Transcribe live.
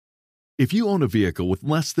If you own a vehicle with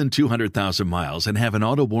less than 200,000 miles and have an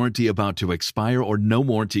auto warranty about to expire or no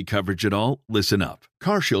warranty coverage at all, listen up.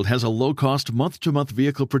 CarShield has a low-cost month-to-month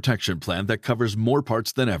vehicle protection plan that covers more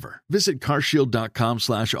parts than ever. Visit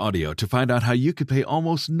carshield.com/audio to find out how you could pay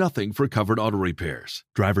almost nothing for covered auto repairs.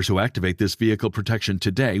 Drivers who activate this vehicle protection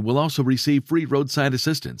today will also receive free roadside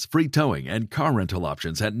assistance, free towing, and car rental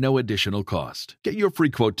options at no additional cost. Get your free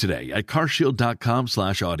quote today at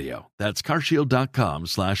carshield.com/audio. That's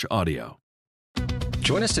carshield.com/audio.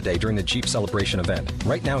 Join us today during the Jeep Celebration event.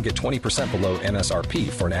 Right now, get 20% below MSRP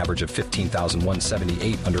for an average of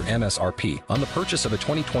 $15,178 under MSRP on the purchase of a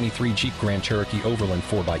 2023 Jeep Grand Cherokee Overland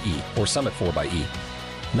 4xE or Summit 4xE.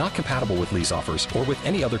 Not compatible with lease offers or with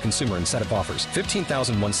any other consumer incentive offers.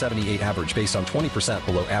 $15,178 average based on 20%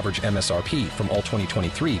 below average MSRP from all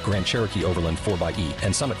 2023 Grand Cherokee Overland 4xE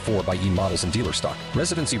and Summit 4xE models in dealer stock.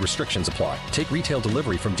 Residency restrictions apply. Take retail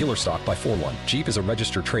delivery from dealer stock by 4/1. Jeep is a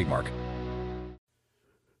registered trademark.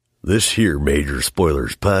 This here Major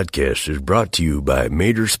Spoilers podcast is brought to you by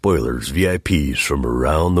Major Spoilers VIPs from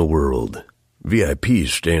around the world.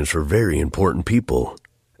 VIPs stands for Very Important People,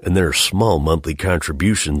 and their small monthly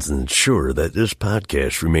contributions ensure that this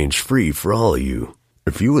podcast remains free for all of you.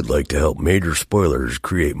 If you would like to help Major Spoilers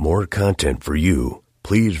create more content for you,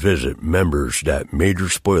 please visit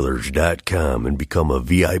members.majorspoilers.com and become a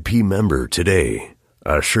VIP member today.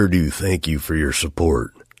 I sure do thank you for your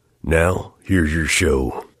support. Now, here's your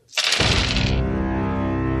show.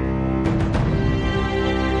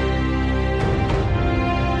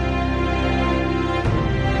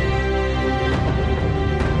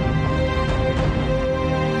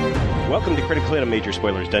 Welcome to Critically on Major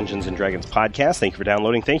Spoilers Dungeons & Dragons podcast. Thank you for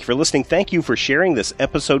downloading. Thank you for listening. Thank you for sharing this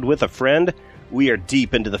episode with a friend. We are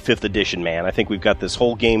deep into the 5th edition, man. I think we've got this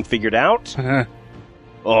whole game figured out.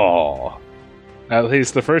 Oh. At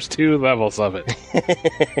least the first 2 levels of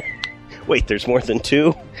it. Wait, there's more than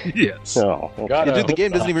 2? Yes. Oh, okay. Dude, the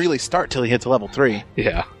game doesn't even really start till he hits level 3.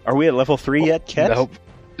 Yeah. Are we at level 3 yet, Ket? Nope.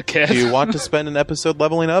 Ket? Do you want to spend an episode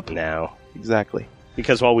leveling up? No. Exactly.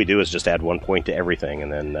 Because all we do is just add 1 point to everything,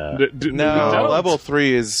 and then... No, level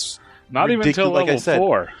 3 is... Not even until level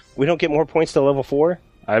 4. We don't get more points to level 4?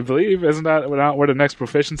 I believe, isn't that where the next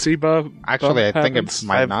proficiency bump Actually, I think happens? it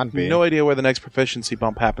might not be. I have no idea where the next proficiency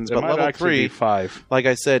bump happens, It but might level actually 3, be 5. like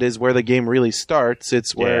I said, is where the game really starts.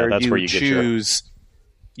 It's where, that's where you get choose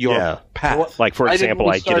your path. Like, for example,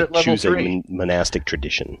 I get to choose a 3? monastic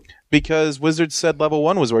tradition. Because Wizards said level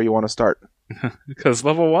 1 was where you want to start. Because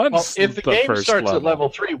level 1 Well, if the game first starts level. at level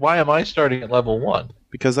 3, why am I starting at level 1?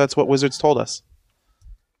 Because that's what Wizards told us.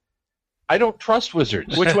 I don't trust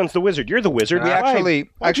wizards. Which one's the wizard? You're the wizard. Actually,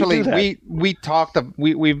 Why'd you do that? we talked.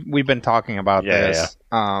 We've been talking about this.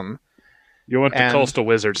 You want the and- coastal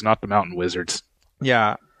wizards, not the mountain wizards.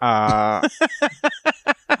 Yeah.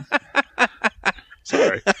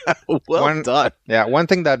 Sorry. Well done. Yeah. One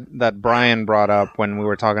thing that Brian brought up when we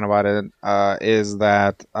were talking about it is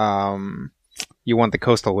that you want the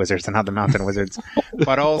coastal wizards and not the mountain wizards,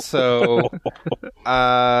 but also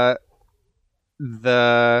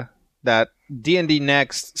that D&D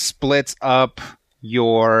Next splits up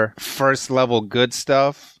your first level good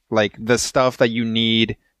stuff, like the stuff that you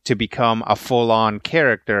need to become a full-on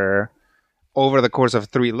character, over the course of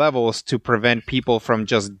 3 levels to prevent people from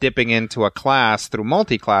just dipping into a class through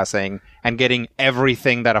multi-classing and getting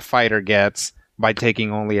everything that a fighter gets by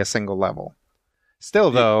taking only a single level.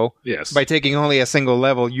 Still, though, Yes. by taking only a single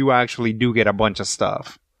level, you actually do get a bunch of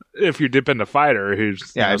stuff. If you dip into fighter,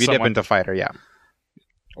 who's If you dip into fighter, yeah.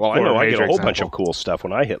 Well, I know I get a major whole bunch example. of cool stuff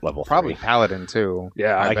when I hit level 3. Probably Paladin, too.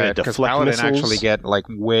 Yeah, I get Because deflect Paladin missiles. actually get, like,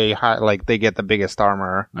 way high, like, they get the biggest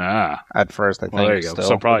armor at first, I think. Well, there you go. Still.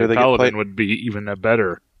 So probably Do they get Paladin played- would be even a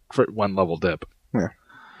better 1 level dip. Yeah.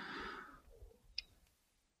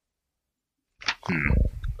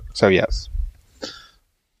 So, yes.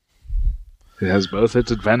 It has both its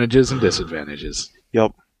advantages and disadvantages.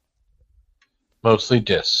 Yep. Mostly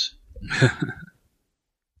dis.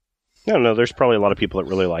 No, there's probably a lot of people that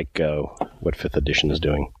really like what 5th edition is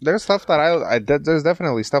doing. There's stuff that there's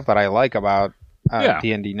definitely stuff that I like about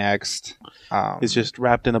D&D Next. It's just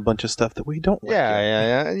wrapped in a bunch of stuff that we don't like.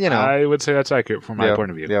 Yeah. You know, I would say that's accurate from my Yep,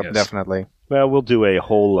 point of view. Yep, yes. definitely. Well, we'll do a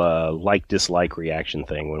whole like-dislike reaction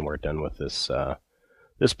thing when we're done with this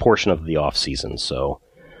this portion of the off-season. So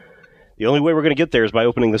the only way we're going to get there is by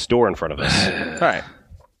opening this door in front of us. All right.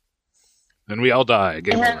 Then we all die.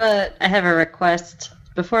 Game over. I have a request.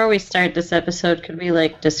 Before we start this episode, could we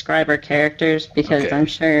describe our characters? Because Okay. I'm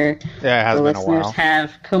sure Yeah, it has the been a listeners while.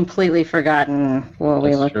 have completely forgotten what we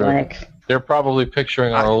That's look true. like. They're probably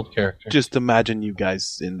picturing our old character. Just imagine you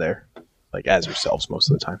guys in there, like as yourselves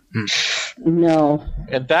most of the time. No.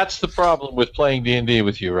 And that's the problem with playing D&D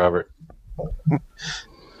with you, Robert.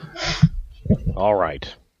 All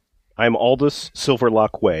right. I'm Aldous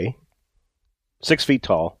Silverlock Way, 6 feet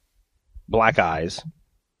tall, black eyes,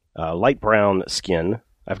 light brown skin.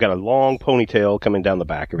 I've got a long ponytail coming down the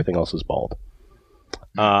back. Everything else is bald.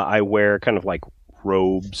 I wear kind of like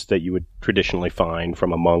robes that you would traditionally find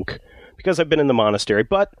from a monk because I've been in the monastery.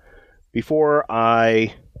 But before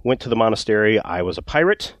I went to the monastery, I was a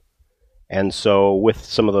pirate. And so with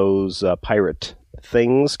some of those pirate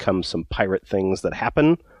things comes some pirate things that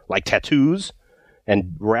happen, like tattoos.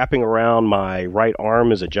 And wrapping around my right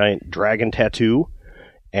arm is a giant dragon tattoo.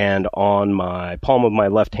 And on my palm of my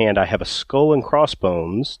left hand, I have a skull and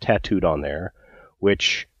crossbones tattooed on there,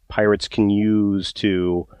 which pirates can use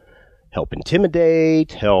to help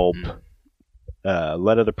intimidate, help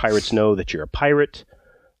let other pirates know that you're a pirate,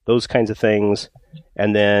 those kinds of things.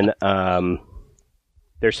 And then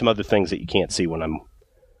there's some other things that you can't see when I'm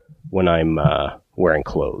wearing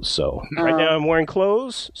clothes. So right now I'm wearing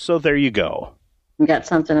clothes, so there you go. You got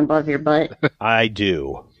something above your butt? I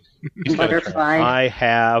do. Butterfly. I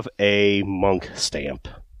have a monk stamp.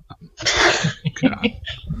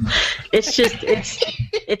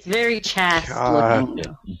 It's very chaste looking.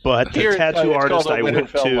 But the tattoo artist I went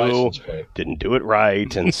to didn't do it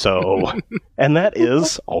right, and so and that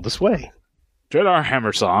is Aldous Way. Dreadar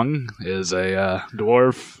Hammersong is a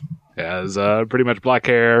dwarf. He has pretty much black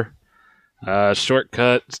hair,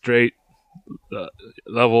 shortcut, straight,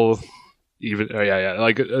 level, even.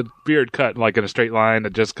 Like a beard cut like in a straight line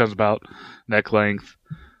that just comes about neck length.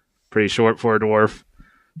 Pretty short for a dwarf.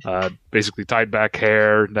 Basically tied back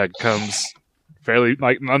hair that comes fairly,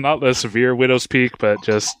 like, not the severe widow's peak, but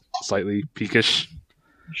just slightly peakish.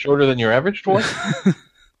 Shorter than your average dwarf?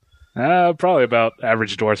 Probably about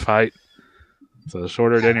average dwarf height. So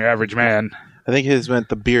shorter than your average man. I think his meant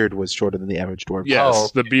the beard was shorter than the average dwarf. Yes,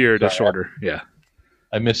 the beard is shorter. Yeah.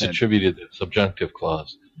 I misattributed the subjunctive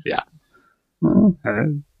clause. Yeah.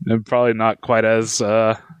 And probably not quite as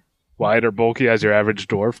wide or bulky as your average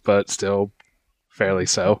dwarf, but still fairly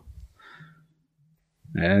so.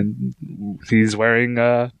 And he's wearing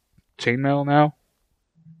chainmail now.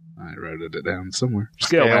 I wrote it down somewhere.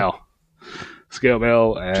 Scale mail.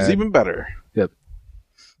 Which is even better. Yep.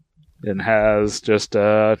 And has just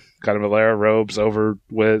kind of a layer of robes over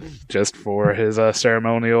with just for his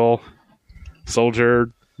ceremonial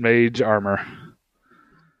soldier mage armor.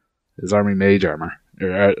 His army mage armor.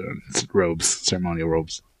 Robes. Ceremonial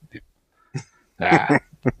robes.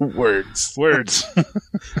 Words.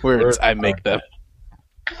 Words. I make them.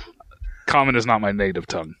 Common is not my native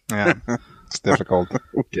tongue. Yeah. It's difficult.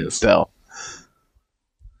 Yes. Tell.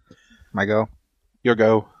 My go? Your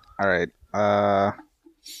go. All right.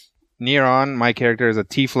 Neron, my character is a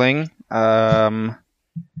tiefling. I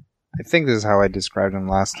think this is how I described him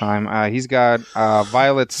last time. He's got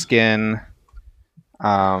violet skin.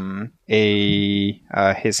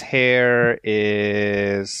 His hair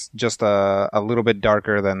is just a little bit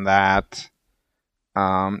darker than that.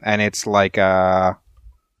 And it's like a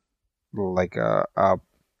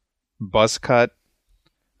buzz cut.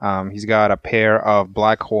 He's got a pair of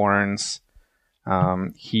black horns.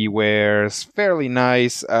 He wears fairly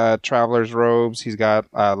nice traveler's robes. He's got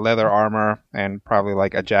leather armor and probably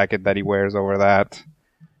like a jacket that he wears over that.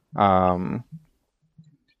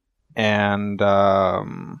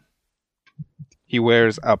 He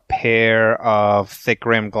wears a pair of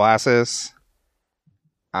thick-rimmed glasses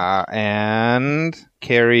and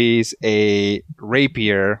carries a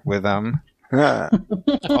rapier with him.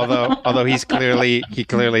 although he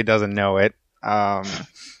clearly doesn't know it.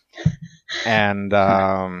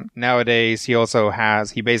 Nowadays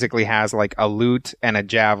he basically has like a lute and a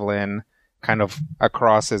javelin kind of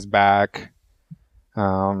across his back.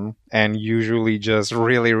 And usually just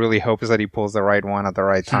really, really hopes that he pulls the right one at the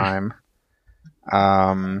right time.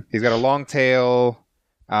 He's got a long tail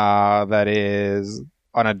that is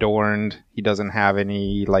unadorned. He doesn't have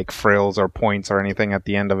any like frills or points or anything at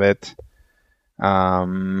the end of it.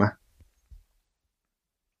 And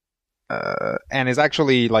is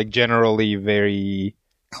actually like generally very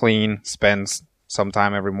clean. Spends some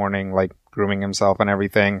time every morning like grooming himself and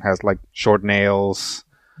everything. Has like short nails.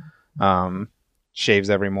 Shaves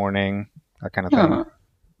every morning, that kind of thing.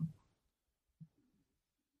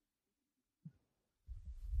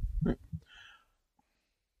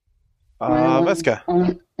 Veska.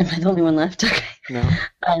 Am I the only one left? Okay. No.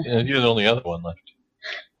 You're the only other one left.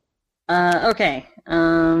 Okay.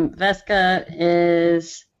 Veska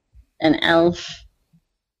is an elf.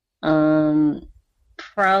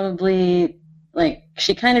 Probably, like,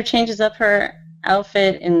 she kind of changes up her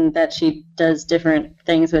outfit in that she does different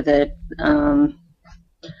things with it.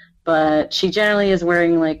 But she generally is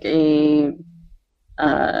wearing like a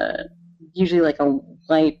usually like a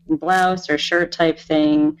light blouse or shirt type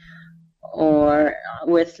thing,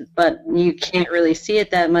 but you can't really see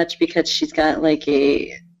it that much because she's got like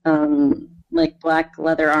a like black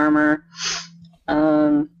leather armor,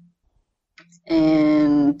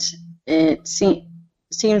 and it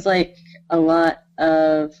seems like a lot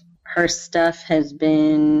of her stuff has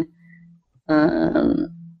been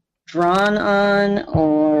drawn on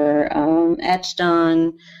or etched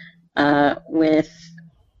on with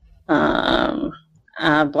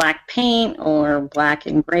black paint or black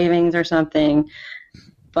engravings or something,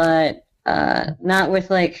 but not with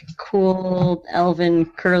like cool elven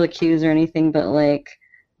curlicues or anything, but like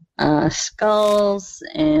skulls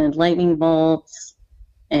and lightning bolts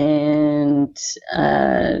and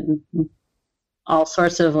all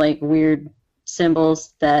sorts of like weird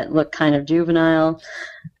symbols that look kind of juvenile.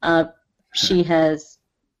 She has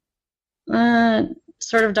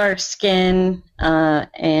sort of dark skin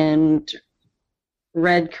and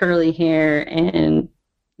red curly hair, and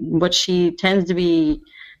what she tends to be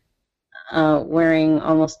wearing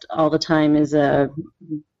almost all the time is a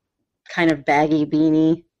kind of baggy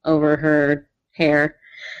beanie over her hair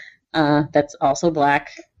that's also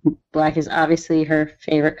black. Black is obviously her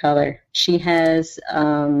favorite color. She has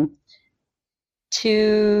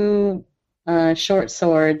two short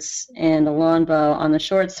swords and a long bow. On the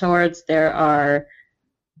short swords, on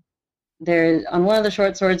one of the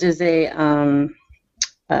short swords is a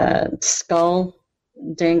skull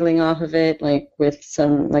dangling off of it, like with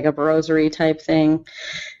some like a rosary type thing.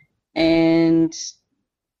 And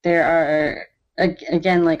there are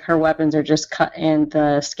again, like her weapons are just cut, and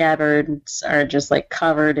the scabbards are just like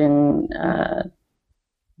covered in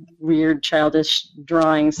weird childish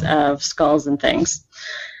drawings of skulls and things.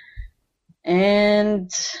 And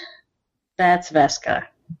that's Veska.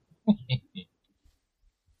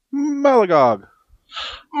 Malagog.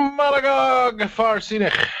 Malagog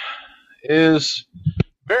Farsinych is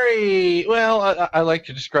very well. I like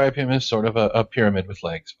to describe him as sort of a pyramid with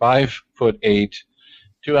legs. 5'8",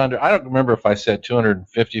 200. I don't remember if I said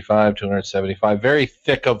 255, 275. Very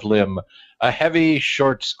thick of limb, a heavy,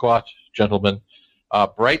 short, squat gentleman,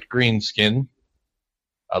 bright green skin,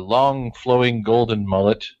 a long, flowing golden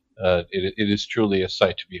mullet. It is truly a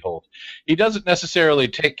sight to behold. He doesn't necessarily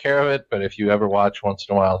take care of it, but if you ever watch once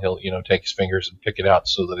in a while, he'll take his fingers and pick it out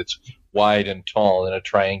so that it's wide and tall in a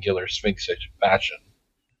triangular sphinx-ish fashion.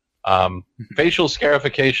 Facial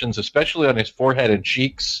scarifications, especially on his forehead and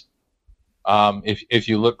cheeks. If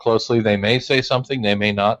you look closely, they may say something, they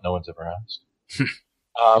may not. No one's ever asked.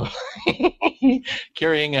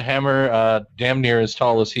 Carrying a hammer damn near as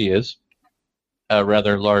tall as he is, a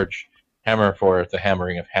rather large hammer for the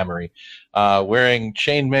hammering of hammery, wearing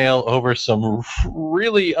chainmail over some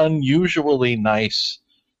really unusually nice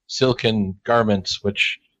silken garments,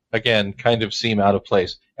 which, again, kind of seem out of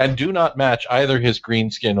place, and do not match either his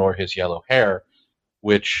green skin or his yellow hair,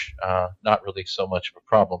 which, not really so much of a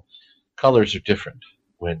problem. Colors are different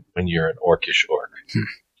when you're an orcish orc.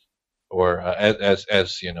 Or, as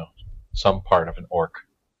some part of an orc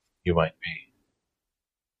you might be.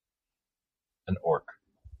 An orc.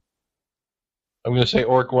 I'm going to say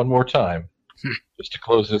orc one more time, just to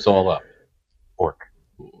close this all up. Orc.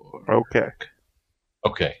 Okay.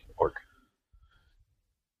 Okay, orc.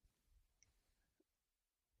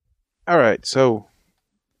 All right, so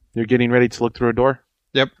you're getting ready to look through a door?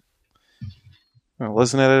 Yep.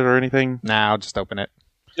 Listen at it or anything? Nah, I'll just open it.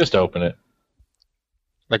 Just open it.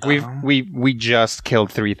 Like we just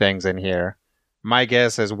killed 3 things in here. My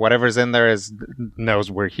guess is whatever's in there knows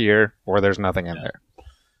we're here, or there's nothing in there.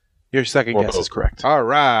 Your second guess is correct. All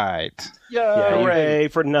right. Hooray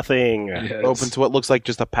for nothing. Yes. Open to what looks like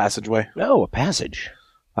just a passageway. No, a passage.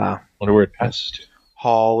 Wonder where it passes to.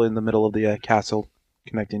 Hall in the middle of the castle,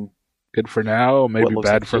 connecting. Good for now, maybe what looks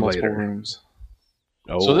bad like for multiple later. rooms.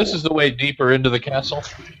 Oh. So this is the way deeper into the castle?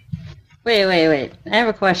 Wait. I have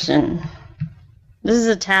a question. This is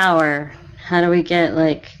a tower. How do we get,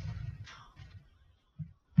 like,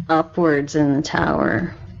 upwards in the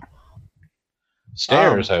tower?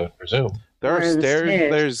 Stairs, I would presume. There are Where are the stairs.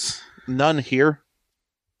 stairs? There's none here.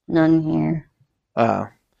 None here.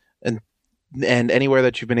 And anywhere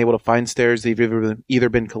that you've been able to find stairs, they've either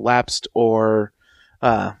been collapsed or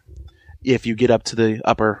if you get up to the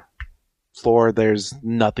upper floor, there's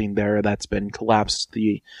nothing there that's been collapsed.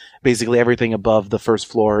 Basically everything above the first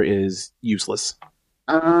floor is useless.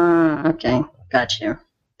 Okay. Got you.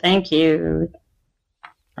 Thank you.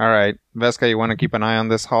 All right. Veska, you want to keep an eye on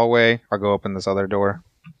this hallway? I'll go open this other door.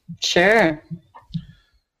 Sure.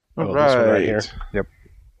 All Oh, this one right here. Yep.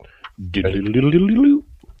 Doodle-doodle-doodle-doodle.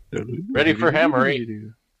 Ready for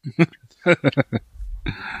hammery.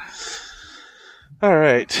 All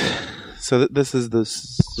right. So this is you're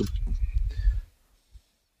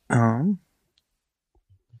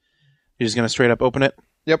just going to straight up open it?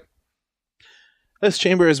 Yep. This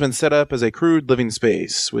chamber has been set up as a crude living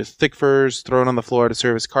space, with thick furs thrown on the floor to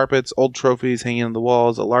serve as carpets, old trophies hanging on the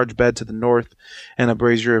walls, a large bed to the north, and a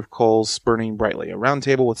brazier of coals burning brightly. A round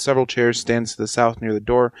table with several chairs stands to the south near the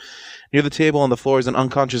door. Near the table on the floor is an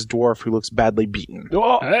unconscious dwarf who looks badly beaten.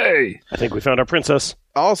 Oh, Hey! I think we found our princess.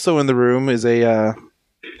 Also in the room is a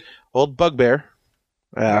old bugbear,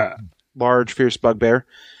 large, fierce bugbear,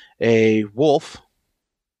 a wolf,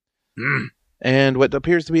 and what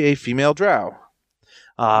appears to be a female drow.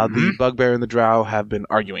 The bugbear and the drow have been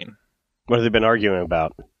arguing. What have they been arguing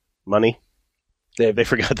about? Money? They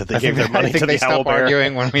forgot that they gave their money I think to they the owl stopped bear.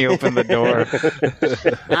 arguing when we opened the door.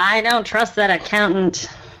 I don't trust that accountant.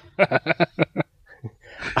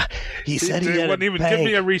 He said he They had wouldn't a even bank. give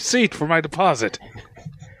me a receipt for my deposit.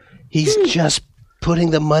 He's just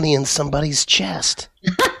putting the money in somebody's chest.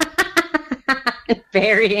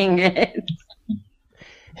 Burying it.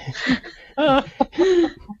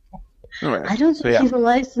 All right. I don't So, think yeah. he's a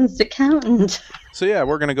licensed accountant. So yeah,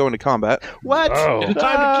 we're going to go into combat. What? Oh. It's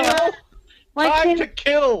time to kill. Why Time to can't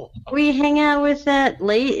kill. we hang out with that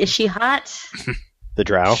lady? Is she hot? The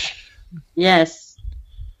drow? Yes.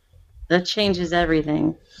 That changes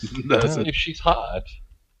everything. Does it? If she's hot.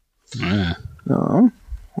 Yeah. No.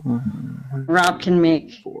 Rob can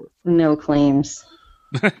make no claims.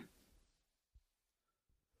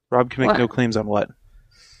 Rob can make What? no claims on what.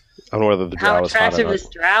 On whether the How drow is hot or attractive not. this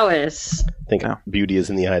drow is. I think No. beauty is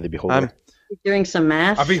in the eye of the beholder. I'm- Doing some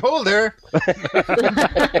math. A beholder.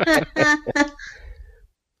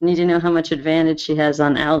 Need to know how much advantage she has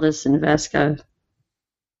on Aldous and Vesca.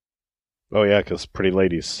 Oh, yeah, because pretty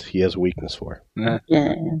ladies, he has a weakness for. Yeah.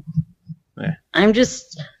 Yeah. I'm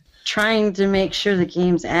just trying to make sure the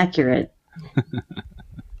game's accurate.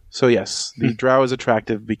 So yes, the drow is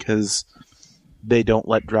attractive because they don't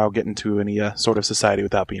let drow get into any sort of society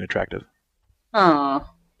without being attractive. Oh,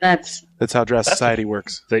 that's That's how drow society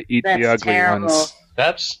works. They eat the that's ugly terrible. ones.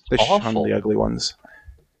 That's They shun awful. the ugly ones.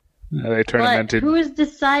 They turn them But into. who is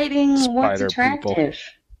deciding what's spider attractive? people.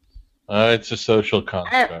 It's a social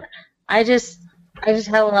construct. I just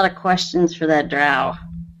have a lot of questions for that drow.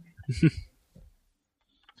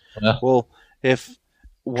 Well, if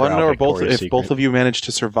one Drow or both, Victoria's if Secret. both of you manage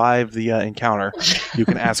to survive the encounter, you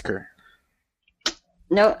can ask her.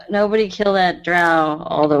 No, nobody kill that drow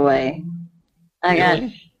all the way.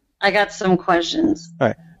 I got some questions.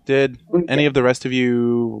 Did any of the rest of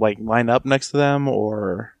you line up next to them,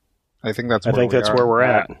 or I think that's. I think that's where we're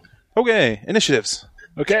at. okay, initiatives?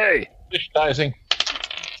 Okay, Digitizing.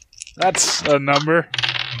 that's a number.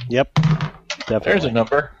 Yep. Definitely. There's a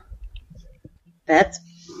number. That's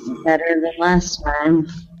better than last time.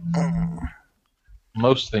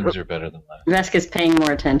 Most things are better than that. Vesca's paying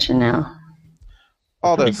more attention now.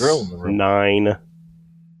 Pretty Aldous, girl in the room. 9.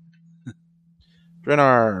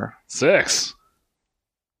 Drenar, 6.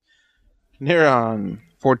 Neron,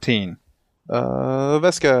 14.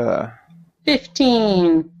 Vesca,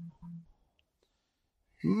 15.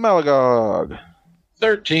 Malagog.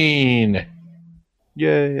 13.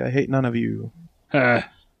 Yay! I hate none of you.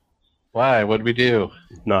 Why? What did we do?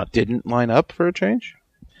 Not. Didn't line up for a change.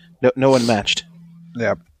 No one matched.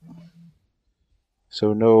 Yep.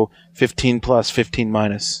 So no 15 plus, 15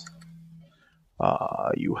 minus.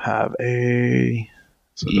 You have a...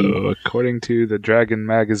 So, according to the Dragon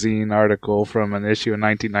Magazine article from an issue in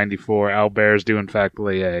 1994, owlbears do in fact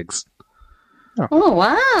lay eggs. Oh,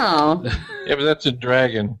 wow. Yeah, but that's a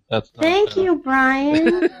dragon. That's not Thank you,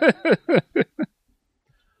 Brian.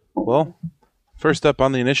 Well, first up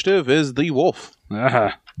on the initiative is the wolf.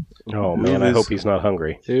 Ah, Oh, man, I is- hope he's not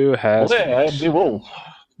hungry. who has... Well, yeah, I'm the wolf.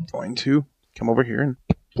 Going to come over here and...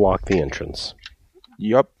 Block the entrance.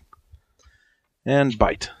 Yup. And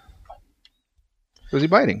bite. Was he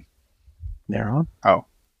biting? Neron. Oh,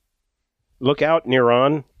 Look out,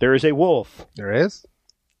 Neron. There is a wolf there is?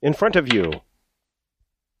 in front of you.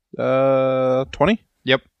 20?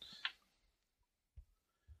 Yep.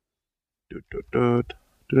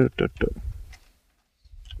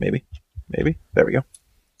 Maybe. There we go.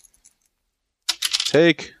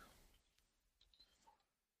 Take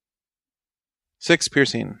 6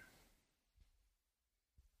 piercing.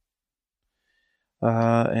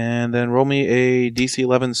 And then roll me a DC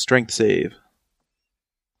 11 strength save.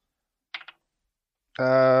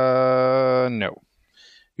 No.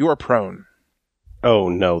 You are prone. Oh,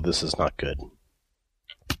 no, this is not good.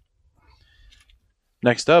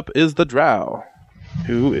 Next up is the drow,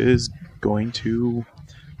 who is going to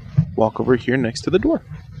walk over here next to the door.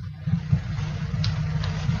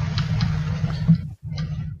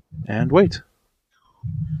 And wait.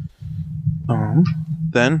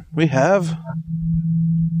 Then we have...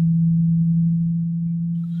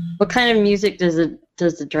 What kind of music does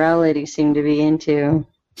the drow lady seem to be into?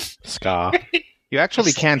 Ska. You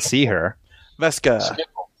actually can't see her. Veska.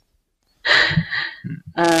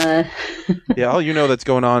 Uh, Yeah, all you know that's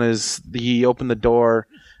going on is he opened the door,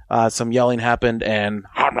 some yelling happened, and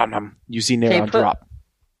you see Neron drop.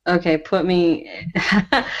 Okay, put me...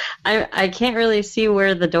 I can't really see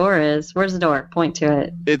where the door is. Where's the door? Point to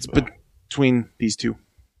it. It's between these two.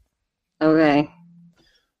 Okay.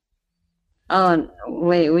 Oh,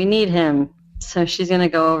 wait, we need him. So she's going to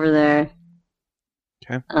go over there.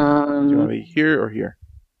 Okay. Do you want to be here or here?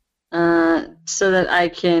 So that I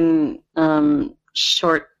can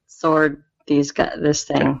short sword this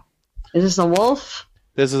thing. Okay. Is this a wolf?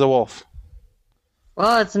 This is a wolf.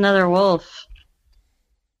 Well, it's another wolf.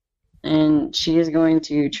 And she is going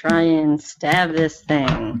to try and stab this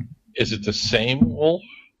thing. Is it the same wolf?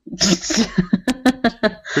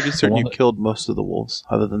 Pretty certain you killed most of the wolves,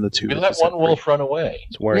 other than the two. We let one wolf run away.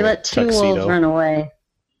 We let two wolves run away.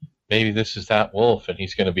 Maybe this is that wolf, and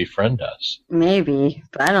he's going to befriend us. Maybe,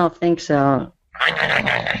 but I don't think so.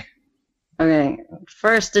 Okay,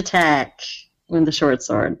 first attack with the short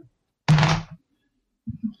sword.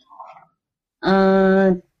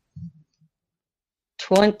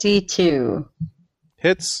 22.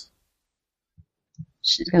 Hits.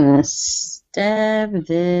 She's gonna stab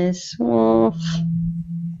this wolf.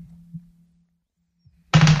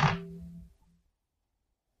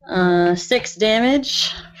 Uh, 6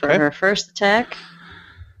 damage for her first attack.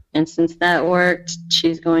 And since that worked,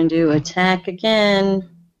 she's going to attack again.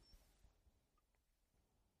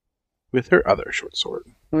 With her other short sword.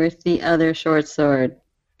 With the other short sword.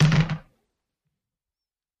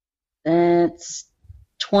 That's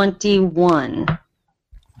 21.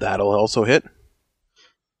 That'll also hit.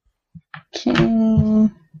 Okay.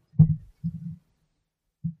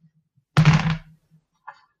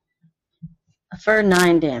 For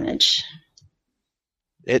 9 damage.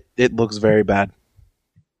 It looks very bad.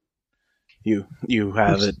 You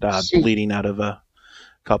have it bleeding out of a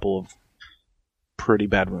couple of pretty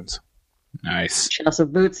bad wounds. Nice. She also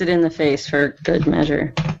boots it in the face for good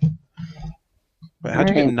measure. Wait, how'd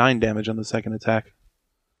you get 9 damage on the second attack?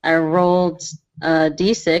 I rolled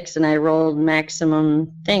d6 and I rolled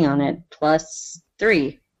maximum thing on it, plus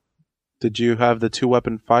 3. Did you have the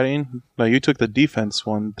 2-weapon fighting? No, you took the defense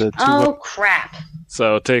one. Crap.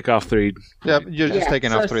 So take off 3. Yep, you're just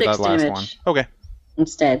taking off 3 that last one. Okay.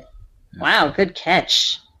 Instead. Wow, good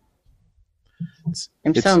catch.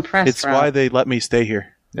 I'm so impressed. It's why they let me stay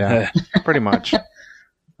here. Yeah, pretty much.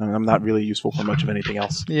 I'm not really useful for much of anything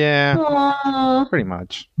else. Yeah, Aww. pretty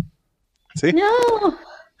much. See? No.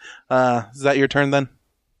 Is that your turn then?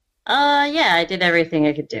 Yeah, I did everything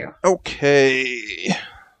I could do. Okay.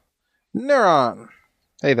 Neron.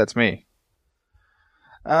 Hey, that's me.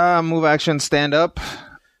 Move action, stand up.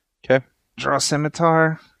 Okay. Draw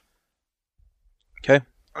scimitar. Okay.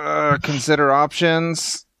 Consider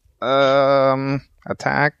options.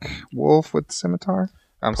 Attack wolf with scimitar.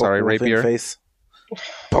 I'm sorry, wolf in rapier. Face.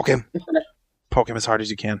 Poke him. Poke him as hard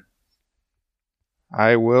as you can.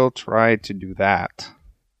 I will try to do that.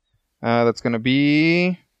 That's going to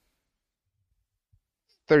be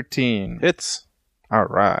 13. Hits. All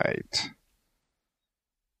right.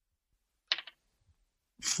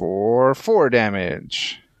 For 4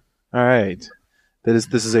 damage. All right. This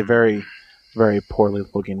is a very, very poorly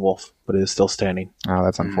looking wolf, but it is still standing. Oh,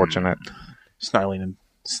 that's unfortunate. Snarling and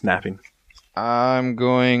snapping. I'm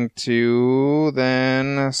going to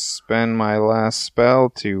then spend my last spell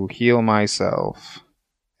to heal myself.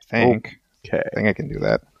 I think. Okay. I think I can do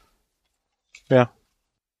that. Yeah.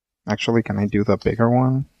 Actually, can I do the bigger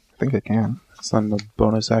one? I think I can. It's on the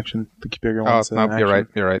bonus action. The bigger Oh, one's an no, you're right.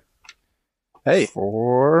 action. You're right. Hey.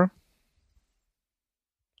 For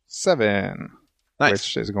 7. Nice.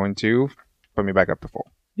 Which is going to put me back up to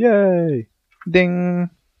full. Yay. Ding.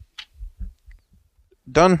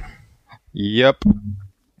 Done. Yep.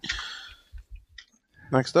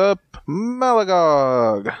 Next up,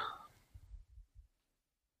 Malagog.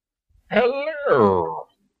 Hello.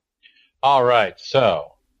 All right,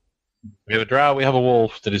 so we have a drow, we have a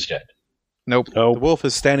wolf that is dead. Nope. The wolf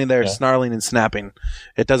is standing there snarling and snapping.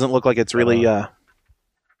 It doesn't look like it's really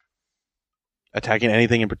attacking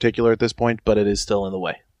anything in particular at this point, but it is still in the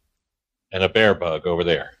way. And a bear bug over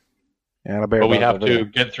there. And a bear But we bug have over to there.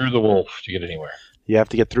 get through the wolf to get anywhere. You have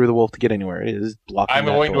to get through the wolf to get anywhere. It is blocking I'm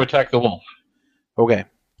that going to door. attack the wolf. Okay.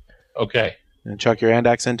 Okay. And chuck your hand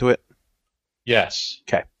axe into it? Yes.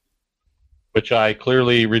 Okay. Which I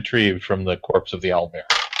clearly retrieved from the corpse of the owlbear.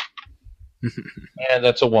 And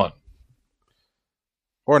that's a 1.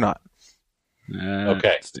 Or not.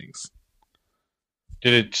 Okay. Stinks.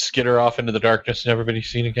 Did it skitter off into the darkness and never be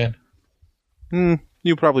seen again?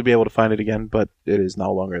 You'll probably be able to find it again, but it is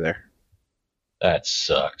no longer there. That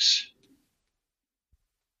sucks.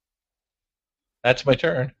 That's my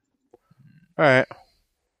turn. Alright.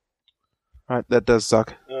 Alright, that does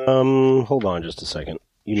suck. Hold on just a second.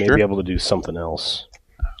 You may Sure. be able to do something else.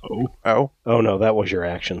 Oh? Oh, no, that was your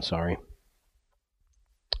action. Sorry.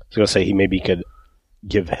 I was going to say he maybe could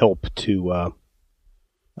give help to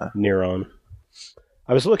Neron.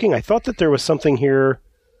 I was looking. I thought that there was something here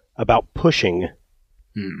about pushing,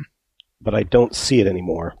 but I don't see it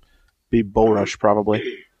anymore. Be Bull Rush, probably.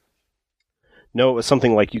 No, it was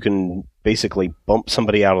something like you can basically bump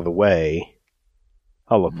somebody out of the way.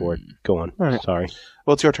 I'll look for it. Go on. All right. Sorry.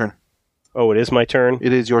 Well, it's your turn. Oh, it is my turn?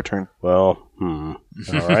 It is your turn. Well, All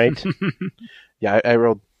right. Yeah, I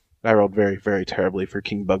rolled very, very terribly for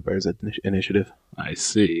King Bugbear's initiative. I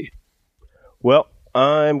see. Well,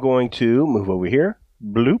 I'm going to move over here.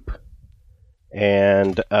 Bloop.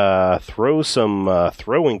 And throw some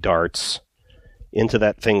throwing darts into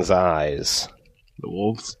that thing's eyes. The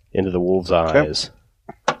wolves? Into the wolf's eyes.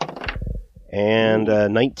 And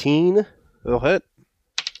 19. It'll hit.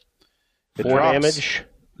 It 4 drops. damage.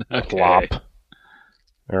 Okay. Plop.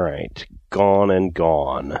 All right. Gone and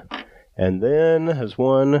gone. And then has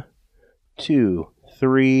 1, 2,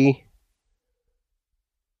 3,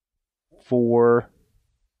 4,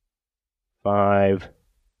 5,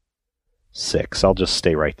 6. I'll just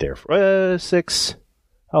stay right there. 6.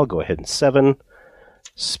 I'll go ahead and 7.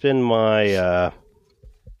 Spin my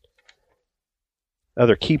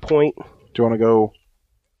other key point. Do you want to go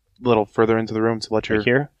a little further into the room to let your... Right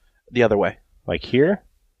here? The other way. Like here?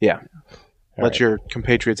 Yeah. All Let right. your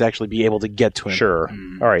compatriots actually be able to get to him. Sure.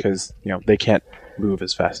 All right. Because, they can't move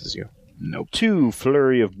as fast as you. Nope. 2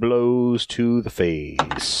 flurry of blows to the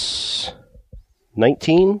face.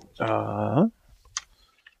 19. Give me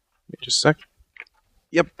just a sec.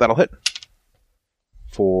 Yep, that'll hit.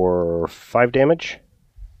 For 5 damage.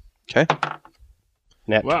 Okay.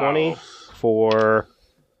 Nat Wow. 20 for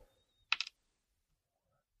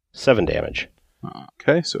 7 damage.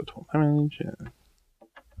 Okay, so 12 damage.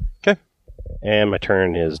 Yeah. And my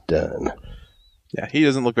turn is done. Yeah, he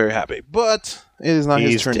doesn't look very happy, but it is not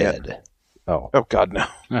his He's turn dead. yet. Oh. Oh, God, no.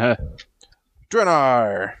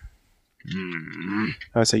 Drenar!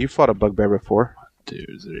 I say, you fought a bugbear before. 2,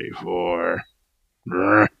 3, 4.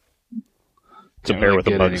 Brr. It's a Can't bear really with a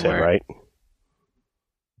get bug's head, anywhere. right?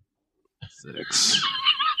 6.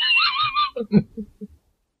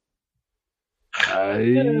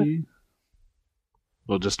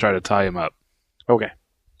 We'll just try to tie him up. Okay.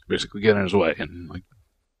 Basically get in his way and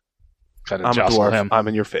kind of I'm a jostle dwarf. him. I'm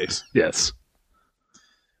in your face. Yes.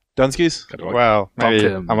 Dunskies? Gotta, Well, bump maybe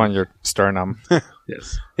him. I'm on your sternum.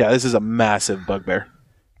 Yes. Yeah, this is a massive bugbear.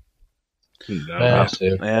 No.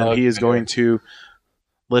 Massive. And he is going to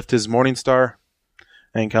lift his Morning Star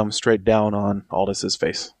and come straight down on Aldous'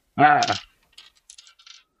 face. Ah.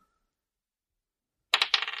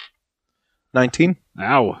 19?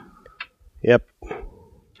 Ow. Yep.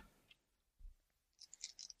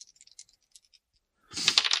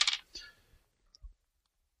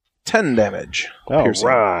 $10 damage. All Piercing.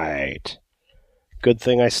 right. Good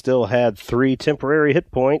thing I still had 3 temporary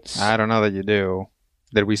hit points. I don't know that you do.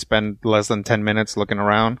 Did we spend less than 10 minutes looking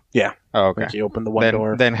around? Yeah. Oh, okay. He opened the one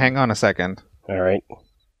door. Then hang on a second. All right.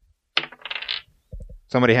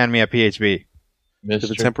 Somebody hand me a PHB. Do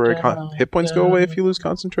the temporary hit points go away if you lose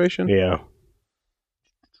concentration? Yeah.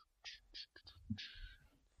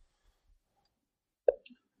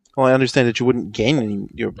 Well, I understand that you wouldn't gain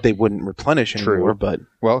any. They wouldn't replenish True. anymore, but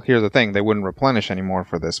Well, here's the thing. They wouldn't replenish anymore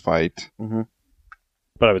for this fight.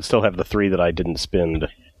 But I would still have the 3 that I didn't spend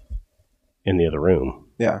in the other room.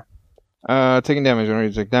 yeah. Taking damage. Whenever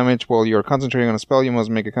you take damage while you're concentrating on a spell, you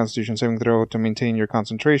must make a Constitution saving throw to maintain your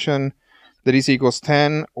concentration. The DC equals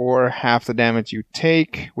 10 or half the damage you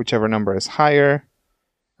take, whichever number is higher.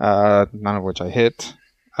 None of which I hit.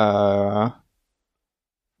 Blah,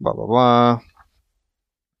 blah, blah.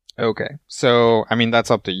 Okay. So, I mean,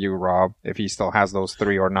 that's up to you, Rob, if he still has those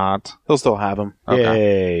 3 or not. He'll still have them.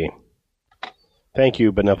 Okay. Yay. Thank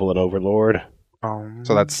you, Benevolent Overlord.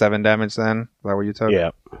 So that's 7 damage then? Is that what you took? Yeah.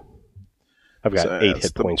 I've got So 8 it's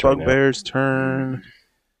hit the points right now. Bugbear's turn.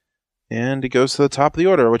 And it goes to the top of the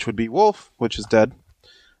order, which would be Wolf, which is dead.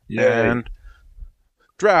 Yay. And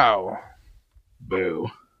Drow. Boo.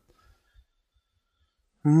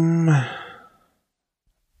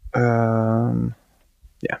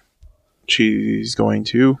 Yeah. She's going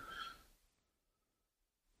to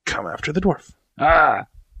come after the dwarf. Ah!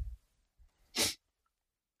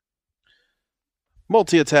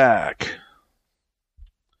 Multi-attack.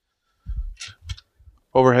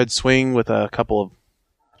 Overhead swing with a couple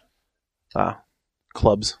of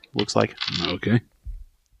clubs, looks like. Okay.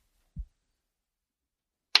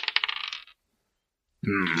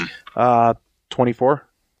 24.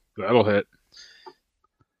 That'll hit.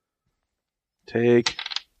 Take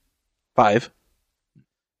 5.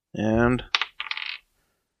 And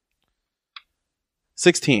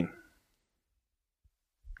 16.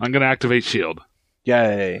 I'm going to activate shield.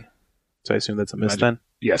 Yay. So I assume that's a miss then?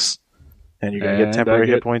 Yes. And you're going to get And temporary I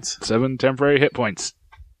get hit points. 7 temporary hit points.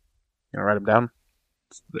 You going to write them down?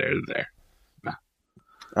 There.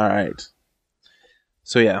 All right.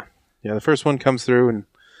 So yeah, the first one comes through and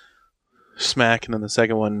smack, and then the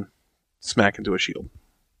second one smack into a shield.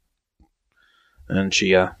 And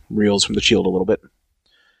she reels from the shield a little bit.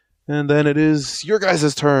 And then it is your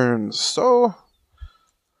guys' turn. So,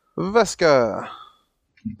 Veska.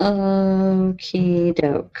 Okie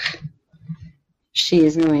doke. She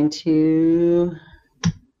is going to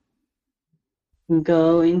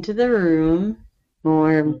go into the room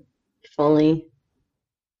more fully.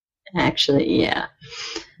 Actually, yeah.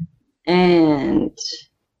 And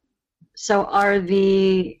so is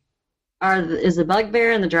the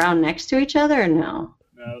bugbear and the drow next to each other or no?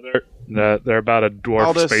 No, they're about a dwarf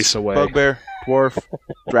Aldous, space away. Bugbear, dwarf,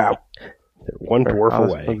 drow. One dwarf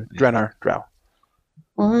away. Drenar, drow.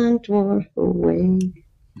 One dwarf away.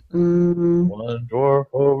 One dwarf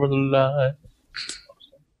over the line.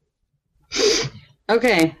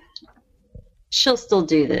 Okay. She'll still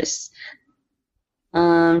do this.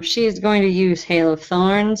 She's going to use Hail of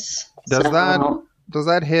Thorns. Does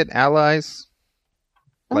that hit allies?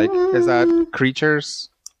 Like, is that creatures?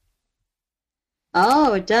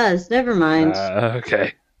 Oh, it does. Never mind.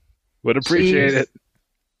 Okay. Would appreciate it.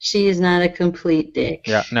 She is not a complete dick.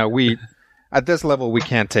 Yeah, no, at this level, we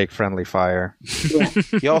can't take friendly fire. Yeah.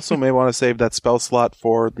 You also may want to save that spell slot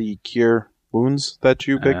for the cure wounds that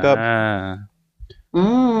you picked up.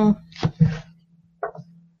 Mm.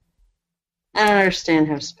 I don't understand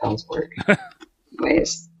how spells work.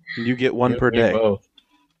 Anyways. You get one per day. Both.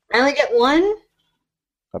 I only get one?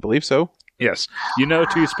 I believe so. Yes. You know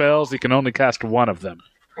 2 spells, you can only cast one of them.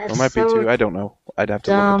 That's Or might be so 2. I don't know. I'd have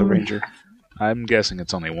to look at the ranger. I'm guessing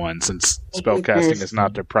it's only 1, since spellcasting is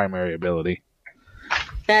not their primary ability.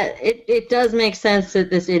 That it does make sense that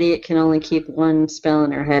this idiot can only keep one spell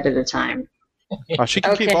in her head at a time. She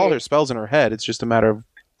can keep all her spells in her head. It's just a matter of,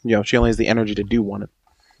 she only has the energy to do one.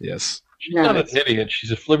 Yes. She's not an idiot.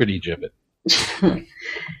 She's a flibberty gibbet.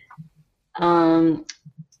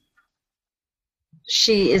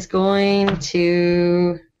 She is going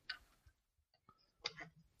to.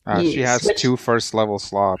 She has switch. 2 first level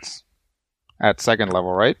slots at second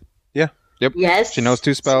level, right? Yeah. Yep. Yes. She knows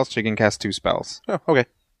 2 spells. She can cast 2 spells. Oh, okay.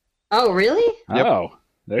 Oh, really? Yep. Oh,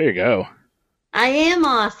 there you go. I am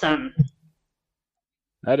awesome.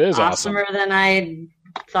 That is awesome. Awesomer than I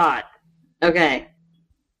thought. Okay.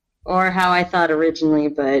 Or how I thought originally,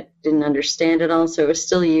 but didn't understand it all, so it was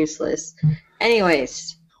still useless.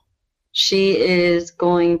 Anyways, she is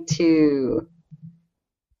going to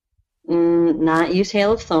not use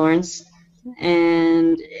Hail of Thorns,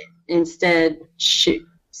 and instead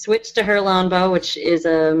switch to her longbow, which is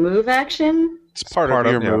a move action. It's part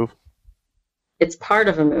of your move. It's part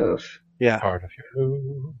of a move. Yeah. Part of your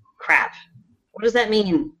move. Crap. What does that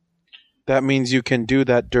mean? That means you can do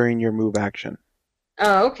that during your move action.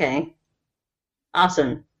 Oh, okay.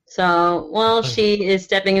 Awesome. So while she is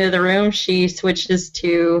stepping into the room, she switches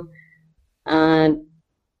to her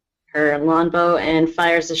longbow and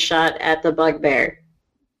fires a shot at the bugbear.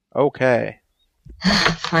 Okay.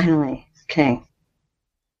 Finally. Okay.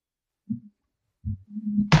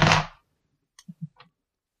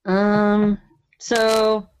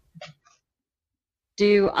 So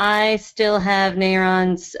do I still have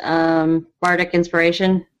Neyron's bardic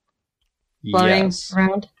inspiration floating Yes.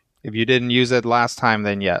 around? If you didn't use it last time,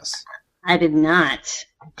 then yes. I did not.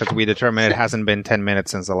 Because we determined it hasn't been 10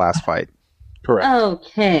 minutes since the last fight. Correct.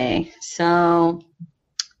 Okay, so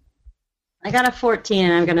I got a 14,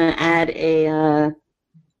 and I'm going to add a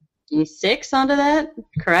D6 onto that,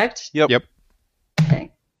 correct? Yep.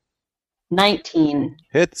 Okay. 19.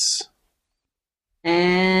 Hits.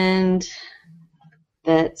 And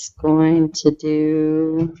that's going to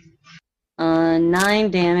do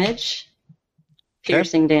 9 damage.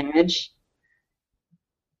 Piercing damage.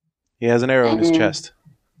 He has an arrow in his And chest.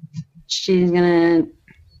 She's going to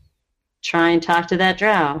try and talk to that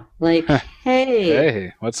drow. Like, hey,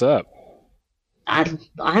 Hey, what's up?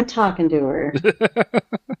 I'm talking to her.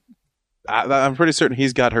 I'm pretty certain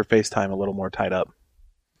he's got her FaceTime a little more tied up.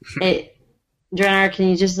 Hey, Drenar, can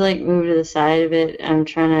you just like move to the side a bit? I'm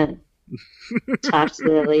trying to talk to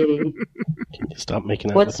that lady. Can you stop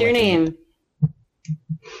making out? What's with your my hand? name?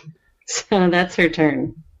 So that's her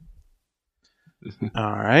turn.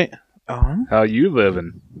 All right. How you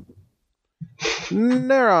living?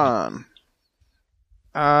 Neron.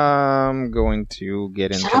 I'm going to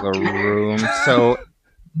get into the room. So,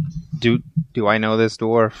 do I know this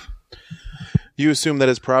dwarf? You assume that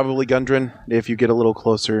it's probably Gundren. If you get a little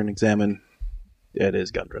closer and examine, it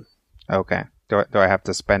is Gundren. Okay. Do I have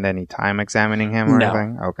to spend any time examining him or No.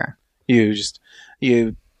 anything? Okay.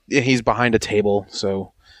 He's behind a table,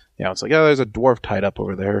 so it's like, oh, there's a dwarf tied up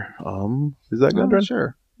over there. Is that Gundren?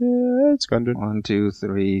 Sure. Yeah, it's Gundren. 1, 2,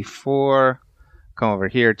 3, 4. Come over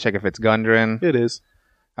here, check if it's Gundren. It is.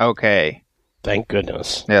 Okay. Thank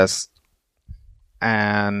goodness. Yes.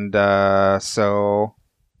 And so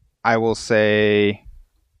I will say,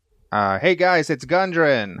 hey guys, it's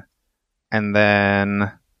Gundren. And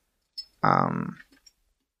then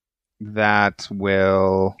that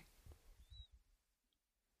will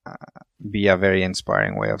be a very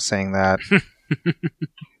inspiring way of saying that.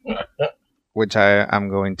 Which I'm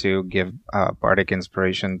going to give bardic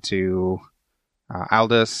inspiration to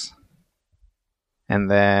Aldous. And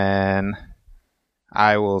then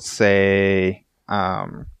I will say,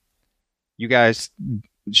 you guys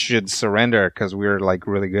should surrender because we're like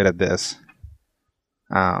really good at this.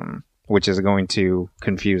 Which is going to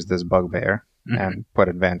confuse this bugbear and put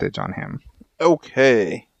advantage on him.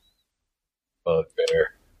 Okay.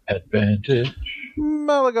 Bugbear advantage.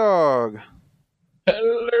 Malagog.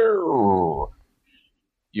 Hello.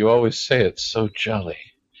 You always say it's so jolly.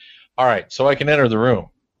 All right, so I can enter the room.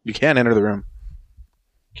 You can enter the room.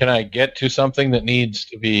 Can I get to something that needs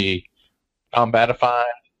to be combatified?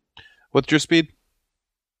 What's your speed?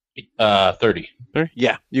 30.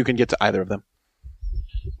 Yeah, you can get to either of them.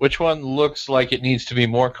 Which one looks like it needs to be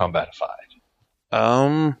more combatified?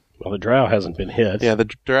 Well, the drow hasn't been hit. Yeah, the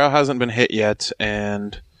drow hasn't been hit yet,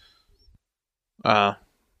 and the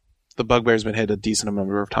bugbear's been hit a decent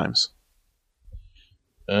number of times.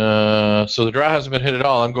 So the drow hasn't been hit at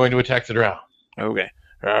all. I'm going to attack the drow. Okay.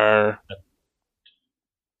 Da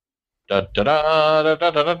da da da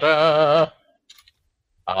da da da da.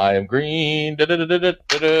 I am green. Da da da da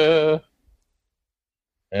da da.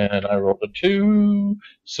 And I rolled a 2,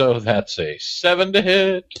 so that's a 7 to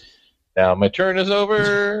hit. Now my turn is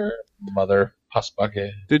over. Mother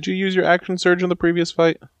Pussbucket. Did you use your action surge in the previous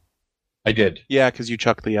fight? I did. Yeah, because you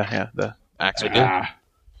chucked the axe. I did.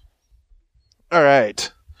 All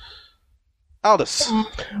right. Aldous.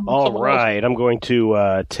 All right, I'm going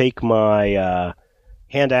to take my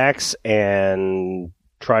hand axe and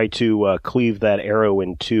try to cleave that arrow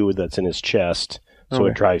in two that's in his chest, so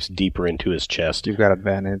it drives deeper into his chest. You've got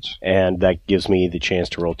advantage. And that gives me the chance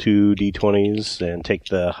to roll 2 d20s and take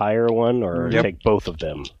the higher one, or take both of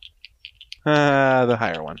them. The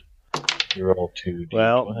higher one. You roll 2 d20.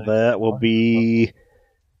 Well, that will be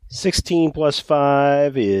 16 plus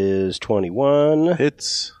 5 is 21.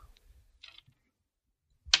 Hits.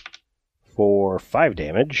 For 5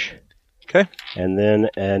 damage. Okay. And then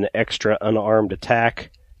an extra unarmed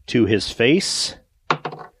attack to his face,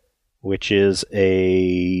 which is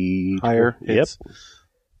a... Higher hits. Yep.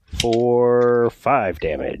 For 5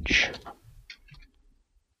 damage.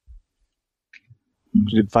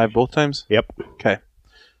 You did 5 both times? Yep. Okay.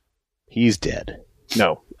 He's dead.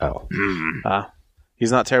 No. Oh.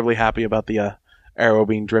 He's not terribly happy about the arrow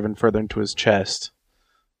being driven further into his chest,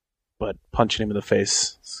 but punching him in the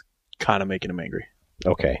face is kind of making him angry.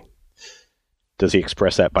 Okay. Does he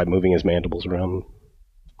express that by moving his mandibles around?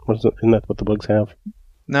 Isn't that what the bugs have?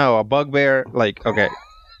 No, a bugbear, like, okay,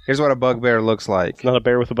 here's what a bugbear looks like. It's not a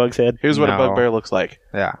bear with a bug's head? Here's what a No. bugbear looks like.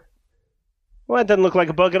 Yeah. Well, that doesn't look like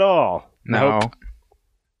a bug at all. No. Nope.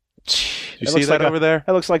 You see that over there?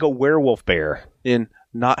 That looks like a werewolf bear. In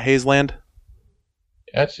Not Hazeland?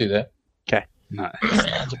 Yeah, I see that. Okay. Nice.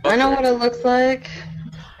 I know what it looks like.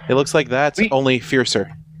 It looks like that, only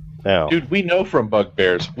fiercer. Oh. Dude, we know from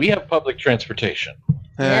bugbears. We have public transportation.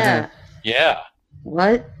 Yeah. Yeah.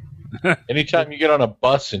 What? Anytime you get on a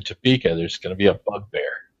bus in Topeka, there's going to be a bugbear.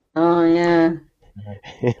 Oh, yeah.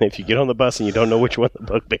 If you get on the bus and you don't know which one the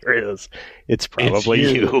bugbear is, it's probably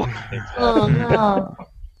It's you. Oh, no.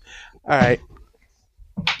 All right.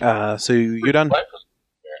 So you're done? Life was a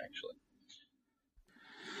bugbear, actually.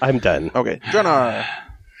 I'm done. Okay. Drenar.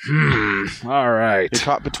 All right. You're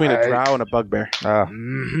caught between a drow and a bugbear.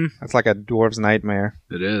 That's like a dwarf's nightmare.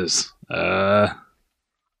 It is. Kind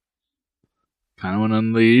of want to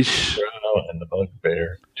unleash Drow and the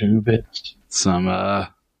bugbear. 2 bits. some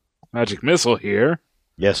magic missile here.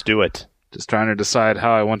 Yes, do it. Just trying to decide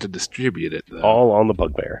how I want to distribute it, though. All on the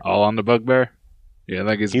bugbear. All on the bugbear? Yeah,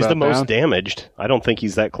 that gets He's about the most down. damaged. I don't think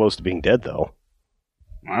he's that close to being dead, though.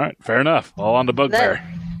 All right, fair enough. All on the bugbear.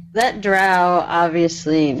 That drow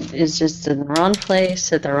obviously is just in the wrong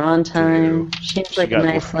place at the wrong time. Seems like a got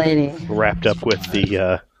nice lady. Wrapped up with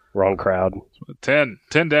the wrong crowd. 10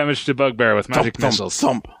 damage to bugbear with magic Thump, missiles.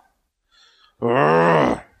 thump.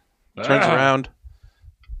 Turns around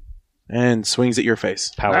and swings at your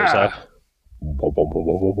face. Powers up.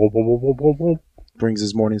 Brings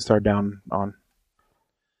his Morningstar down on.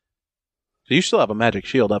 So you still have a magic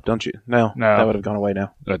shield up, don't you? No. No. That would have gone away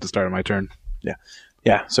now. At the start of my turn.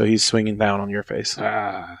 Yeah, so he's swinging down on your face.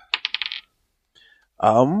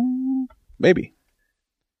 Maybe.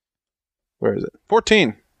 Where is it?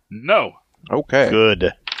 14. No. Okay.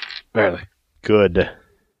 Good. Barely. Good.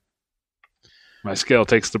 My scale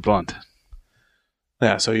takes the blunt.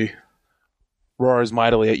 Yeah, so he roars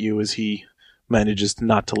mightily at you as he manages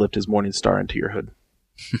not to lift his Morningstar into your hood.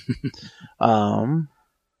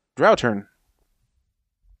 Drow turn.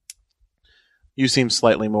 You seem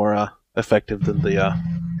slightly more effective than the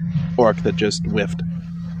orc that just whiffed.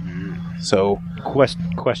 So,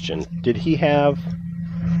 Question. Did he have...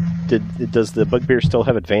 Does the bugbear still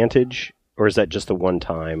have advantage? Or is that just a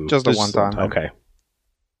one-time? Just a Just one-time. Okay.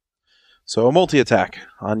 so a multi-attack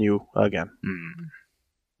on you again.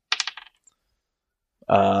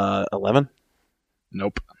 11?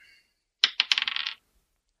 Nope.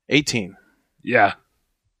 18. Yeah.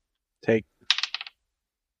 Take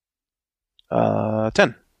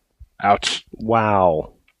 10. Ouch.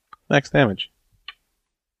 Wow. Max damage.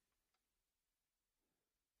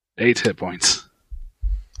 8 hit points.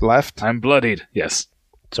 Left. I'm bloodied. Yes.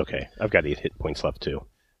 It's okay. I've got 8 hit points left, too.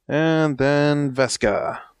 And then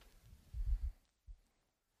Veska.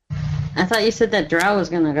 I thought you said that drow was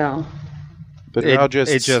gonna go. The drow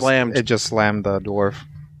just slammed. It just slammed the dwarf.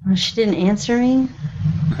 Oh, she didn't answer me?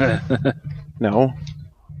 No,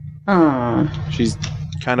 Oh. she's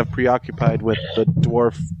kind of preoccupied with the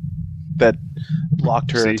dwarf that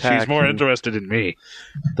blocked her See, attack. she's more and interested in me.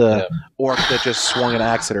 the orc that just swung an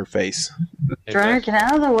axe at her face. Drow, get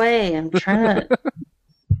out of the way. I'm trying to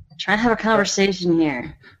have a conversation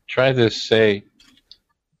here. Try this. Say,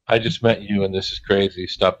 I just met you and this is crazy.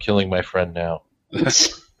 Stop killing my friend now.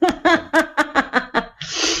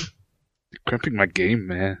 Crimping my game,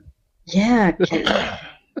 man. Yeah.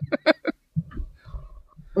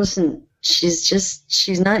 Listen,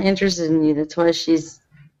 she's not interested in you. That's why she's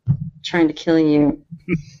trying to kill you.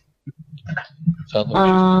 Sounds like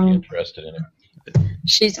she's pretty interested in it.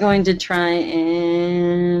 She's going to try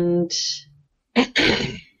and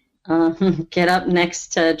get up next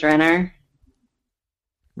to Drennar.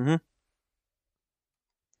 No.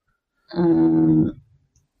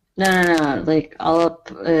 Like all up.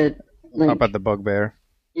 Up at the bugbear.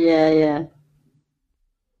 Yeah.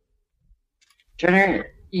 Drennar,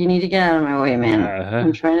 you need to get out of my way, man.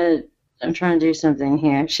 I'm trying to do something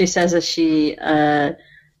here. She says as she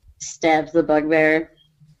stabs the bugbear,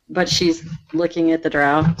 but she's looking at the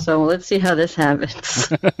drow. So let's see how this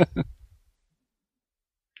happens.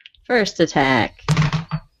 First attack.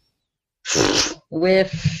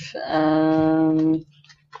 With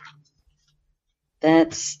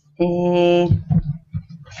that's a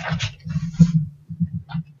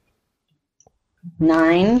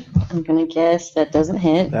 9. I'm gonna guess that doesn't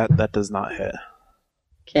hit. That does not hit.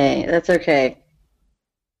 Okay, that's okay.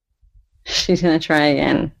 She's gonna try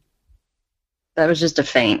again. That was just a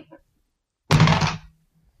feint.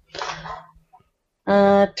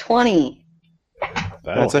 20.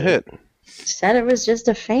 That's a hit. Said it was just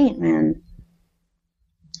a feint, man.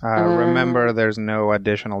 Remember, there's no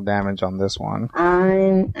additional damage on this one.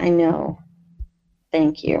 I know.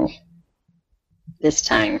 Thank you. This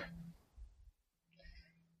time.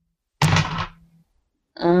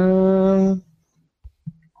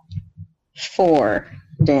 4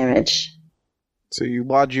 damage. So you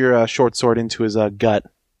lodge your short sword into his gut,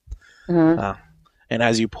 Uh-huh. and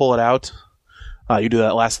as you pull it out, you do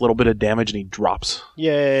that last little bit of damage, and he drops.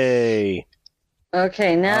 Yay!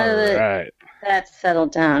 Okay, now that Alright. that's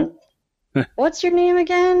settled down. What's your name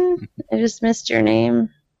again? I just missed your name.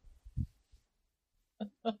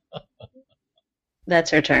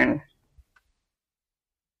 That's her turn.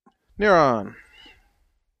 Neuron.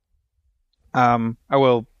 I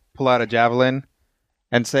will pull out a javelin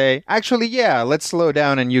and say, actually, yeah, let's slow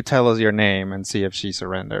down and you tell us your name and see if she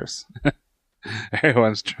surrenders.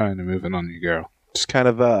 Everyone's trying to move in on you, girl. Just kind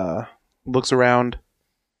of looks around,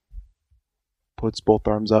 puts both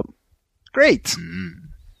arms up. Great.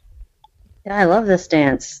 Yeah, I love this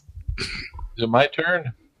dance. Is it my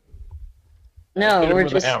turn? No, Hit her we're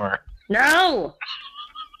with just a hammer. no.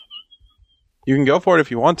 You can go for it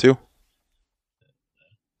if you want to.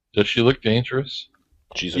 Does she look dangerous?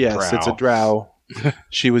 She's a Yes, drow. it's a drow.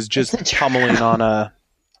 She was just It's a drow. pummeling on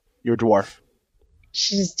your dwarf.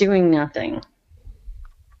 She's doing nothing.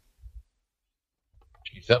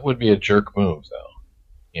 Jeez, that would be a jerk move, though.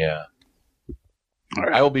 Yeah. All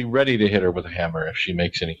right. I will be ready to hit her with a hammer if she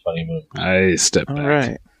makes any funny move. I step back. All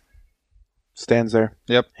right. Stands there.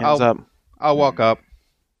 Yep. Hands up. I'll walk up.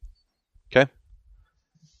 Okay.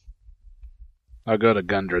 I'll go to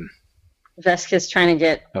Gundren. Veska's trying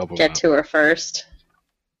to Help him get out. to her first.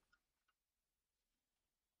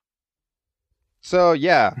 So,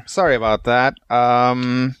 yeah, sorry about that.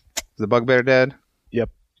 Is the bugbear dead? Yep.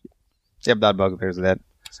 Yep, that bugbear's dead.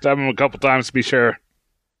 Stab him a couple times to be sure.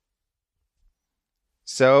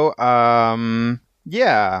 So,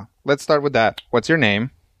 yeah, let's start with that. What's your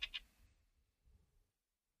name?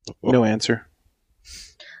 No answer.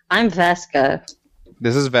 I'm Veska.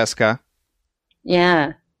 This is Veska.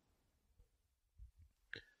 Yeah.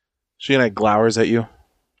 She kind of glowers at you.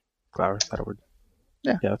 Glowers, is that a word?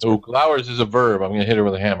 Yeah. Yeah, that's Oh, glowers is a verb. I'm going to hit her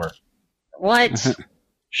with a hammer. What?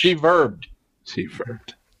 She verbed. She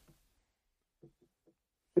first.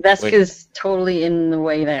 Veska's totally in the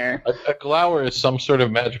way there. A glower is some sort of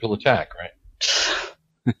magical attack,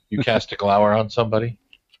 right? You cast a glower on somebody?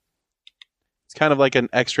 It's kind of like an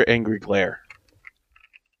extra angry glare.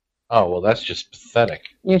 Oh, well, that's just pathetic.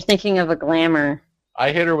 You're thinking of a glamour.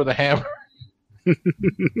 I hit her with a hammer.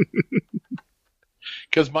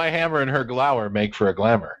 Because my hammer and her glower make for a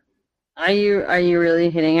glamour. Are you really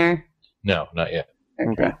hitting her? No, not yet.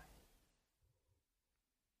 Okay.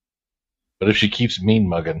 But if she keeps mean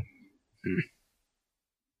mugging,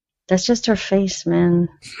 That's just her face, man.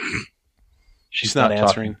 She's not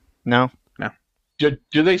answering. No? Do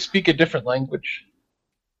they speak a different language?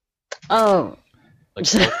 Oh, Like,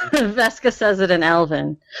 Veska says it in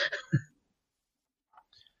Elven.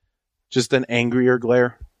 Just an angrier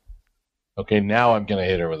glare. okay, now I'm going to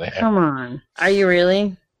hit her with a hammer. Come on. Are you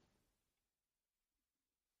really?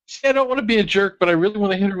 See, I don't want to be a jerk, but I really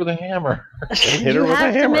want to hit her with a hammer. Hit her You with a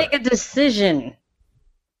have to hammer. make a decision.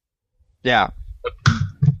 Yeah.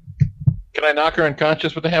 Can I knock her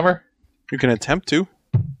unconscious with a hammer? You can attempt to.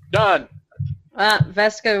 Done.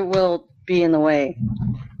 Veska will be in the way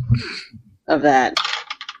of that.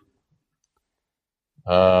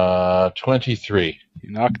 23.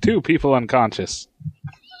 You knock 2 people unconscious.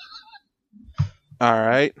 All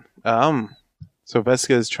right. So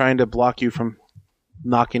Veska is trying to block you from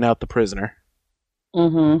knocking out the prisoner.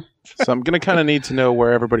 Mm-hmm. So I'm going to kind of need to know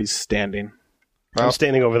where everybody's standing. I'm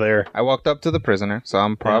standing over there. I walked up to the prisoner, so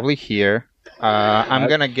I'm probably here. I'm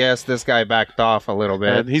going to guess this guy backed off a little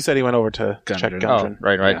bit. He said he went over to check Gundren. Gundren. Oh,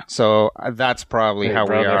 right. Yeah. So that's probably Hey, how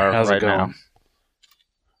brother, we are how's it right now. going?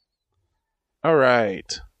 All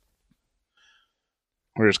right.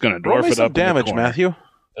 We're just going to Roll dwarf me it some up in the damage, corner. Matthew.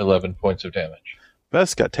 11 points of damage.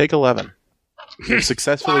 Veska, take 11. You've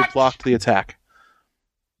successfully blocked the attack.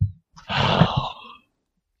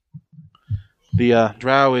 The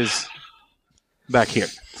drow is back here.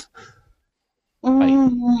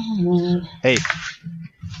 Mm-hmm. Hey,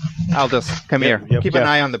 Aldous, come Yep, here. yep, Keep yep. an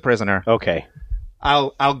eye on the prisoner. Okay.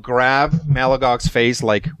 I'll grab Malagog's face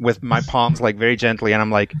like with my palms like very gently, and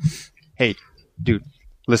I'm like, "Hey, dude,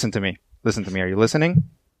 listen to me. Listen to me. Are you listening?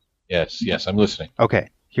 Yes, I'm listening. Okay.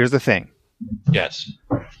 Here's the thing. Yes.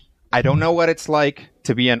 I don't know what it's like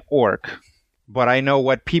to be an orc, but I know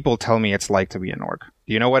what people tell me it's like to be an orc.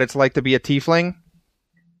 Do you know what it's like to be a tiefling?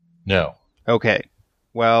 No. Okay.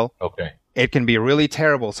 Well, Okay. it can be really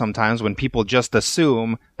terrible sometimes when people just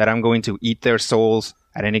assume that I'm going to eat their souls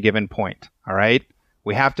at any given point. All right?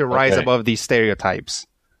 We have to rise Okay. above these stereotypes.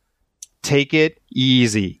 Take it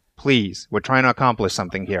easy, please. We're trying to accomplish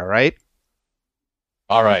something here, all right?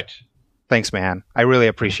 All right. Thanks, man. I really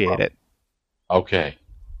appreciate it. Okay.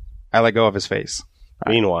 I let go of his face.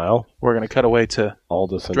 Meanwhile, We're going to cut away to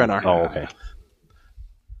Aldous and Drennar. Oh, okay.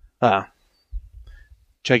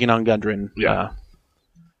 checking on Gundren. Yeah.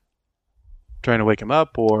 Trying to wake him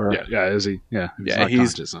up, or Yeah, is he? Yeah, Yeah, not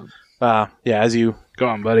he's- conscious. as you Go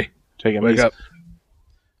on, buddy. take him, Wake he's up.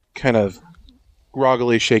 kind of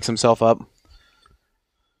groggily shakes himself up.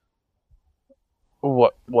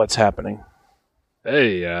 What's happening?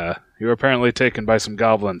 Hey, you were apparently taken by some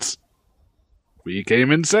goblins. We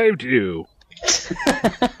came and saved you.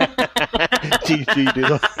 do you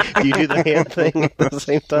do the hand thing at the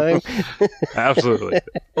same time? Absolutely.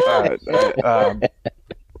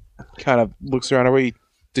 Kind of looks around.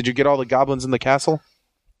 Did you get all the goblins in the castle?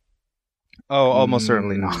 Oh, almost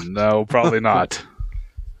certainly not. No, probably not.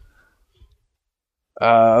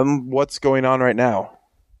 What's going on right now?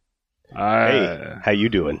 Hey, how you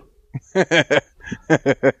doing?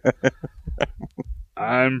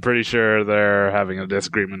 I'm pretty sure they're having a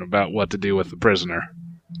disagreement about what to do with the prisoner.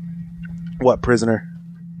 What prisoner?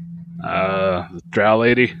 The drow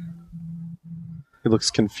lady. He looks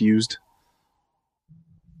confused.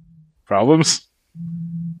 Problems?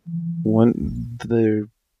 When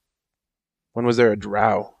was there a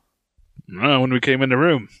drow? When we came in the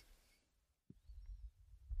room.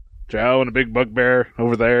 Drow and a big bugbear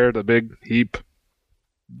over there, the big heap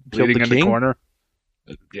Killed bleeding the in the king? corner.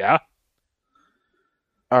 Yeah.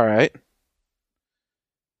 All right.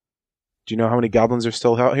 Do you know how many goblins are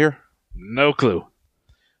still out here? No clue.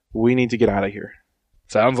 We need to get out of here.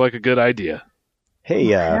 Sounds like a good idea. Hey,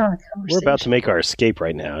 Yeah, we're about to make our escape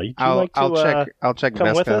right now. Would you like to, I'll check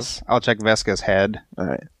come with Veska's. us? I'll check Veska's head. All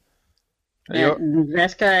right.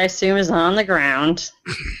 Veska, I assume, is on the ground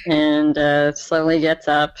and slowly gets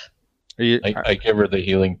up. I give her the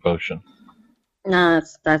healing potion. No,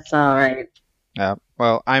 that's all right. Yeah.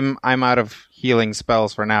 Well, I'm out of healing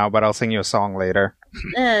spells for now, but I'll sing you a song later.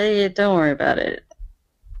 Yeah, don't worry about it.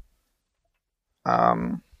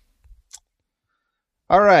 All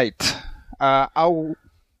right. I'll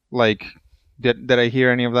did I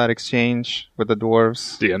hear any of that exchange with the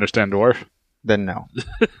dwarves? Do you understand dwarf? Then no.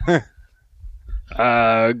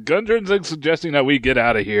 Gundren's suggesting that we get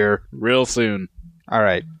out of here real soon. All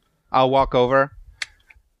right. I'll walk over.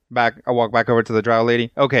 I'll walk back over to the drow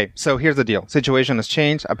lady. Okay, so here's the deal. Situation has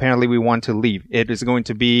changed. Apparently we want to leave. It is going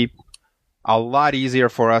to be a lot easier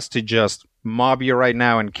for us to just mob you right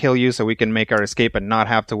now and kill you so we can make our escape and not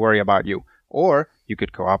have to worry about you. Or you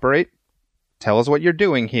could cooperate, tell us what you're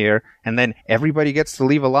doing here, and then everybody gets to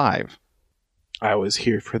leave alive. I was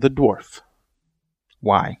here for the dwarf.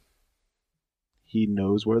 Why? He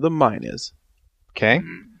knows where the mine is. Okay.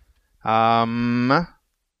 Well,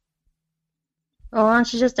 why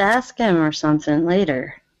don't you just ask him or something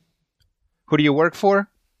later? Who do you work for?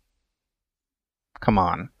 Come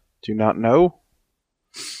on. Do you not know?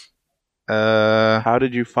 We How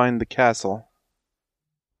did you find the castle?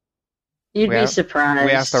 You'd We be asked-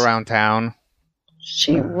 surprised. asked around town.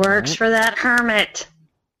 She works for that hermit.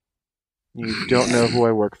 You don't know who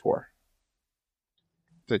I work for.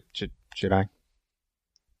 Should I?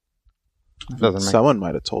 Doesn't make Someone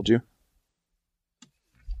might have told you.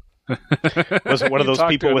 Was it one of those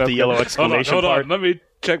people with the yellow exclamation hold mark? on. Let me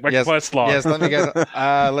check my quest log. Yes, let me get.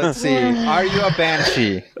 Let's see. Are you a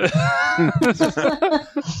banshee?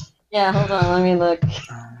 Yeah, hold on, let me look.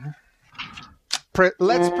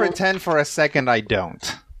 Let's pretend for a second I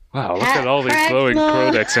don't. Wow, look at all these glowing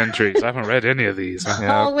codex entries. I haven't read any of these.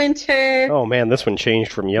 All winter, Oh man, this one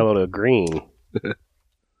changed from yellow to green.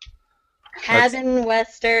 Cabin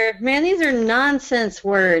Wester. Man, these are nonsense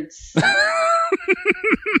words.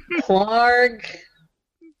 Plarg.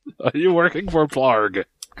 Are you working for Plarg?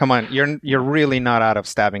 Come on, you're really not out of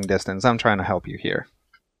stabbing distance. I'm trying to help you here.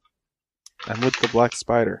 I'm with the black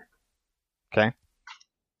spider. Okay.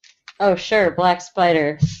 Oh, sure, Black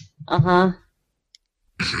Spider. Uh-huh.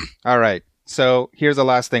 All right. So here's the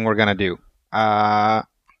last thing we're gonna do.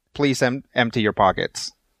 Please empty your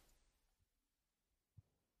pockets.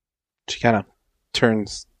 She kind of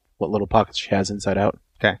turns what little pockets she has inside out.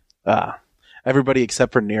 Okay. Everybody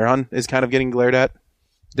except for Neron is kind of getting glared at.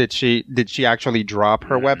 Did she actually drop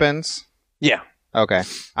her weapons? Yeah. Okay.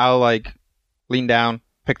 I'll lean down,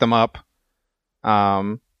 pick them up,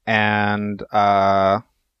 and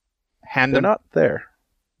hand They're them. not there.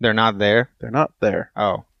 They're not there. They're not there.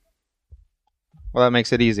 Oh. Well, that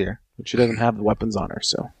makes it easier. But she doesn't have the weapons on her,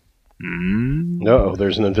 so. No,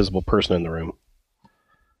 there's an invisible person in the room.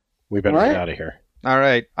 We better What? get out of here. All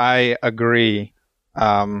right. I agree.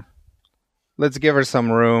 Let's give her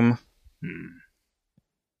some room.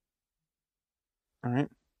 All right.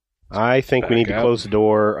 I think we need to Back out. close the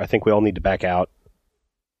door. I think we all need to back out.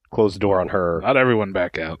 Close the door on her. Not everyone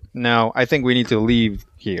back out. No, I think we need to leave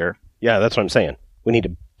here. Yeah, that's what I'm saying. We need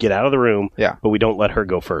to get out of the room, Yeah. but we don't let her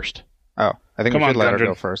go first. Oh, I think Come we should on, let her Gundren.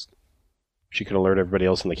 go first. She could alert everybody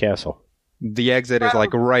else in the castle. The exit is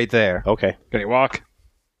right there. Okay. Can you walk?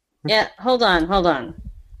 Yeah, hold on.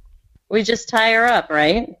 We just tie her up,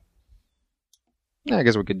 right? Yeah, I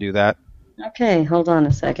guess we could do that. Okay, hold on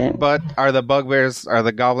a second. But are the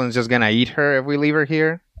goblins just gonna eat her if we leave her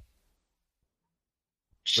here?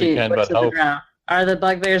 She, can what's but with the hope. drow? Are the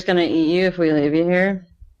bugbears going to eat you if we leave you here?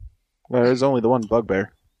 Well, there's only the one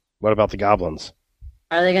bugbear. What about the goblins?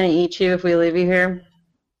 Are they going to eat you if we leave you here?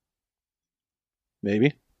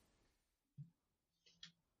 Maybe.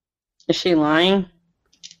 Is she lying?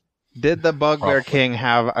 Did the Bugbear Probably. King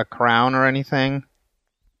have a crown or anything?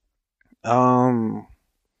 You want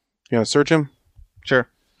to search him? Sure.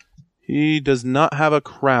 He does not have a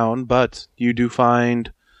crown, but you do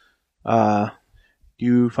find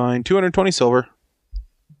 220 silver,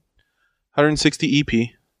 160 EP,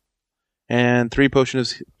 and three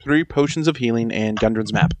potions of healing and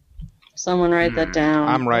Gundren's map. Someone write that down.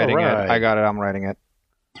 I'm writing Alright. it. I got it. I'm writing it.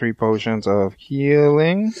 3 potions of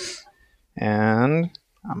healing and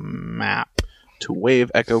a map. To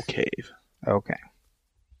Wave Echo Cave. Okay.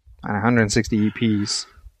 And 160 EPs.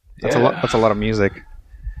 That's a Yeah. lot. That's a lot of music.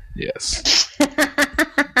 Yes.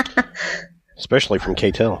 Especially from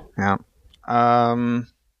K-Tel. Yeah. All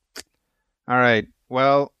right.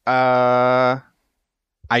 Well, I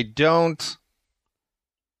don't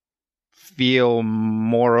feel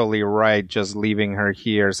morally right just leaving her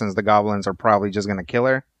here since the goblins are probably just going to kill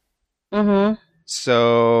her. Mm-hmm.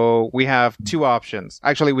 So we have 2 options.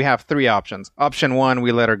 Actually, we have 3 options. Option 1,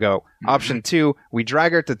 we let her go. Option 2, we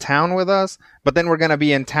drag her to town with us, but then we're going to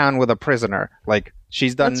be in town with a prisoner. Like,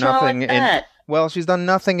 she's done What's wrong nothing with in... that? Well, she's done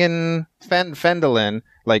nothing in Fendelin.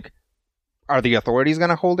 Like, are the authorities going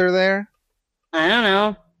to hold her there? I don't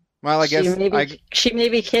know. Well, I guess she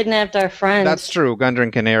maybe kidnapped our friends. that's true.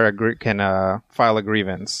 Gundren can file a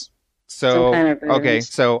grievance. So Some kind of grievance. okay,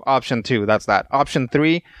 so option 2, that's that. Option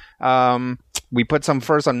 3, we put some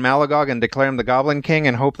furs on Malagog and declare him the Goblin King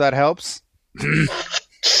and hope that helps.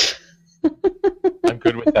 I'm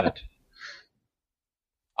good with that.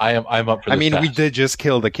 I'm up for this. I mean, we task. did just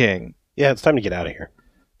kill the king. Yeah, it's time to get out of here.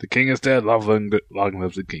 The king is dead. Long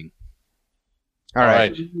live the king. All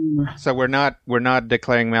right. Mm. So we're not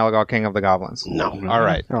declaring Malagog King of the Goblins. No. All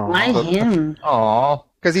right. Why him? Aw.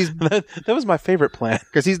 Because he's that was my favorite plan.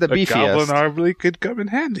 the A goblin beefiest. army could come in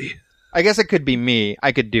handy. I guess it could be me.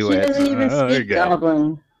 I could do He it. doesn't even There you speak go.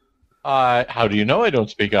 Goblin. How do you know I don't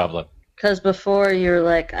speak Goblin? Because before you were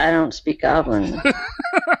like, I don't speak Goblin.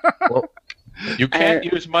 You can't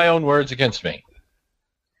use my own words against me.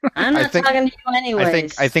 I'm I not think- talking to you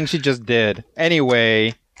anyways. I think she just did.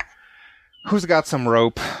 Anyway, who's got some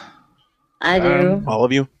rope? I do. All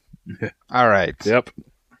of you. All right. Yep.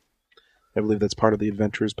 I believe that's part of the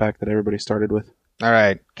adventurers pack that everybody started with. All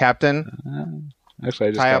right, Captain. Actually,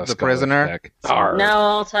 I just Tie got up a the skull prisoner. back. No,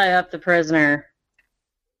 I'll tie up the prisoner.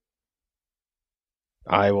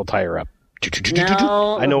 I will tie her up.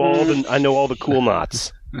 No. I know all the cool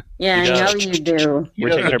knots. Yeah, I know you do. He We're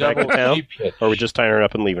does taking a her back to double town? knee pitch. Or we're just tying her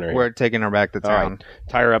up and leaving her here? We're taking her back to All right. town.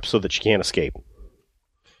 Tie her up so that she can't escape.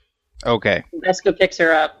 Okay. Vesco picks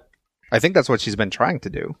her up. I think that's what she's been trying to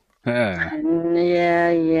do. Ah,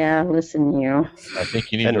 Yeah, listen you. I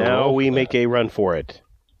think you need And to now roll we for make that. a run for it.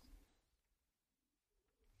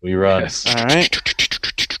 We run. yes. All right.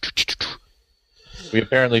 We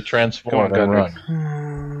apparently transform Come on, and Gundren.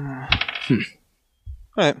 run.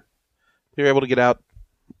 All right. You're able to get out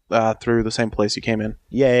through the same place you came in.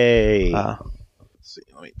 Yay! Let's see.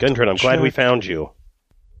 Let me Gundren, I'm glad we check. found you.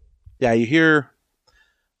 Yeah, you hear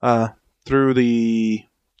through the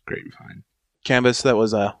Grapevine. canvas that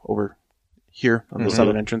was over here on the Mhm.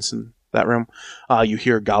 southern entrance in that room. You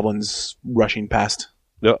hear goblins rushing past,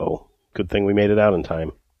 Uh-oh. Good thing we made it out in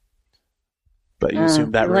time. but you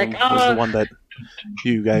assume that room like, was the one that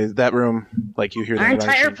you guys. That room, like you hear them Our entire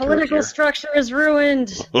rushing through political here. structure is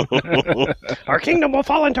ruined. Our kingdom will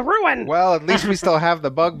fall into ruin! Well, at least we still have the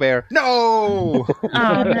bugbear. No! Oh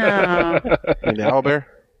no. And the owlbear.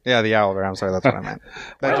 Yeah, the owlbear. I'm sorry, that's what I meant.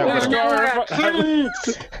 That joke Oh, was- no, we're a cunt.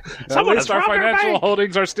 At Someone least has our robbed our financial bank!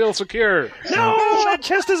 holdings are still secure. No! That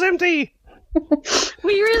chest is empty!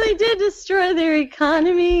 We really did destroy their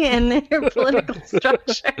economy and their political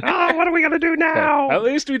structure. Oh, what are we going to do now? At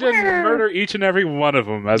least we didn't murder each and every one of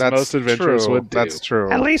them, as That's most adventurers true. would do. That's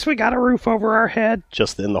true. At least we got a roof over our head.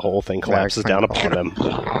 Just then the whole thing collapses down upon them.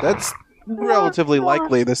 That's relatively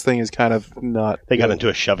likely. This thing is kind of not. They got good. into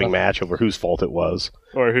a shoving match over whose fault it was.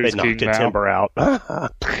 Or They who's knocked king a now. timber out.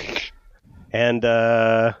 And,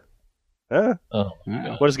 Oh.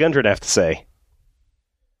 what does Gundren have to say?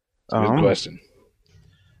 Good question.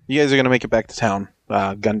 You guys are going to make it back to town.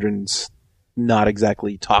 Gundren's not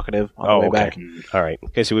exactly talkative on the way back. All right.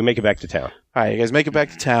 Okay, so we make it back to town. All right, you guys make it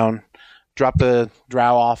back to town. Drop the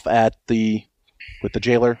drow off with the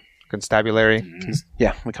jailer. Constabulary.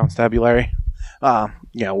 Yeah, the constabulary.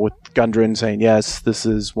 With Gundren saying, yes, this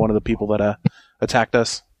is one of the people that attacked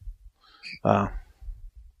us.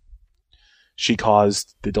 she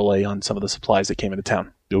caused the delay on some of the supplies that came into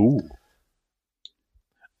town. Ooh.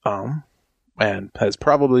 And has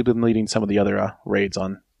probably been leading some of the other raids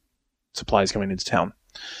on supplies coming into town.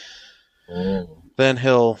 Then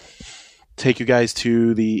he'll take you guys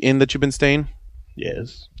to the inn that you've been staying.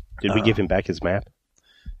 Yes. Did we give him back his map?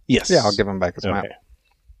 Yes. Yeah, I'll give him back his map. Okay.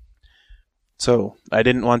 So I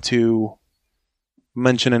didn't want to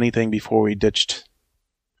mention anything before we ditched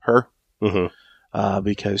her,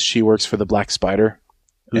 because she works for the Black Spider.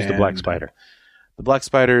 Who's the Black Spider? The Black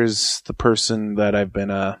Spider is the person that I've been.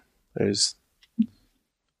 There's, I don't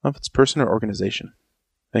know if it's person or organization.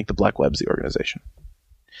 I think the Black Web's the organization.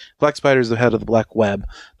 Black Spider is the head of the Black Web.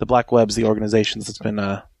 The Black Web's the organization that's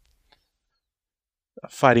been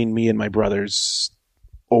fighting me and my brothers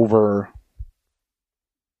over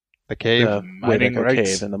The cave. the mining Wayback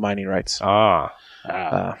rights. Cave and the mining rights. Ah.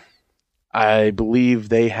 I believe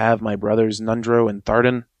they have my brothers Nundro and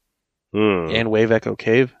Tharden and Wave Echo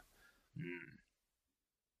Cave.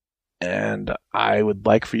 And I would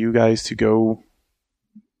like for you guys to go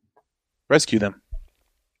rescue them.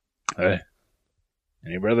 Hey.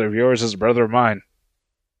 Any brother of yours is a brother of mine.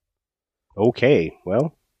 Okay,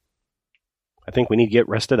 well, I think we need to get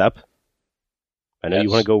rested up. I know you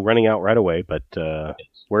Yes. want to go running out right away, but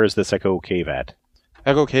where is this Echo Cave at?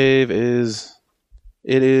 Echo Cave is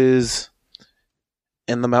in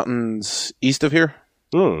the mountains east of here,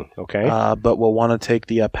 Okay. but we'll want to take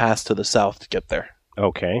the pass to the south to get there.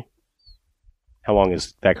 Okay. How long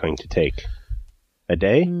is that going to take? A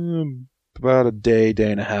day? About a day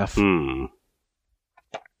and a half.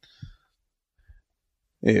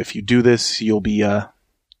 If you do this, you'll be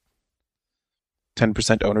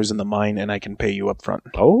 10% owners in the mine, and I can pay you up front.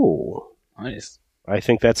 Oh, Nice. I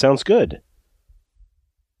think that sounds good.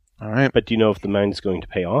 All right. But do you know if the mine is going to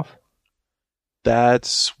pay off?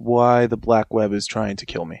 That's why the Black Web is trying to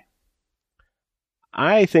kill me.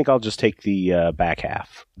 I think I'll just take the back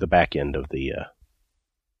half, the back end of the...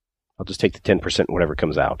 I'll just take the 10%, whatever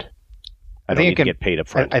comes out. I don't need to get paid up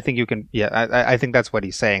front. I think you can. Yeah, I think that's what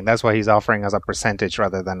he's saying. That's why he's offering us a percentage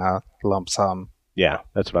rather than a lump sum. Yeah,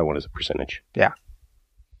 that's what I want as a percentage. Yeah.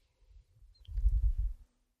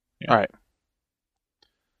 All right.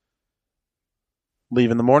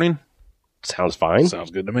 Leave in the morning? Sounds fine.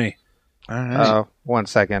 Sounds good to me. All right. 1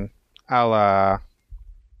 second. I'll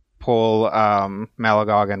pull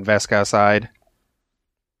Malagog and Veska aside.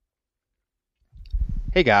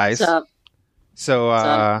 Hey guys. What's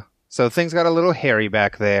up? So things got a little hairy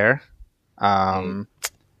back there.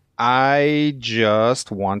 I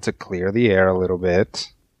just want to clear the air a little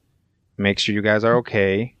bit. Make sure you guys are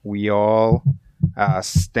okay. We all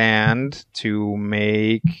stand to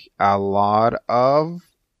make a lot of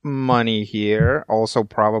money here. Also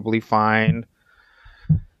probably find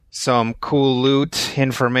some cool loot,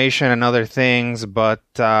 information, and other things, but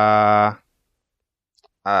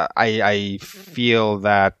I feel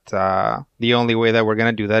that the only way that we're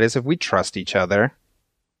going to do that is if we trust each other.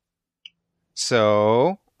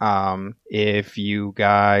 So, if you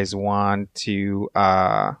guys want to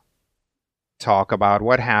talk about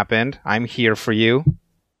what happened, I'm here for you.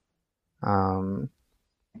 And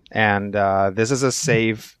this is a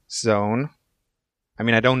safe zone. I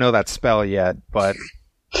mean, I don't know that spell yet, but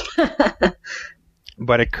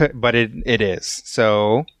it is.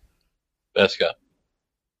 So, Veska,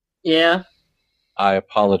 Yeah. I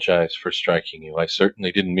apologize for striking you. I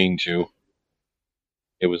certainly didn't mean to.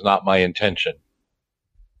 It was not my intention.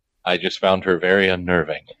 I just found her very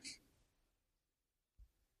unnerving.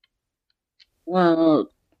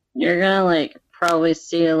 Well, you're gonna probably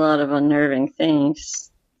see a lot of unnerving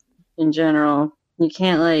things in general. You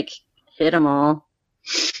can't hit them all.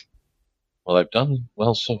 Well, I've done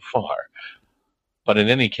well so far. But in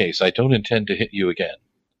any case, I don't intend to hit you again.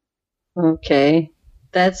 Okay,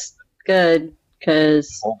 that's good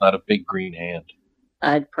because Hold out a big green hand.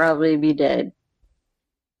 I'd probably be dead.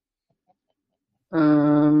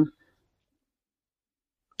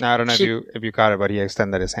 I don't know She- if you caught it, but he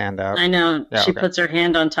extended his hand out. I know. Yeah, She okay. puts her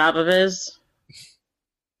hand on top of his.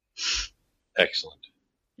 Excellent.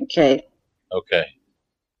 Okay. Okay.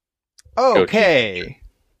 Okay.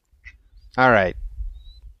 All right.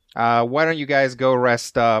 Why don't you guys go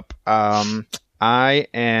rest up? I've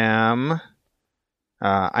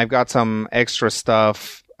got some extra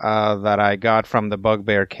stuff that I got from the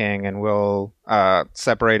Bugbear King, and we'll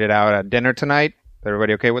separate it out at dinner tonight.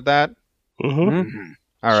 Everybody okay with that? Mm-hmm.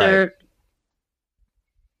 All right. Sure.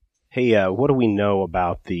 Hey, what do we know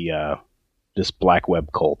about the this Black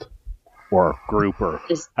Web cult or group, or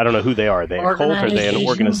Is- I don't know who they are? Are they a cult? Are they an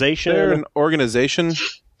organization? They're an organization. Of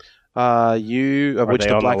Are which they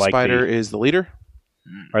the on Black the, Spider is the leader.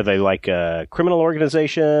 Are they like a criminal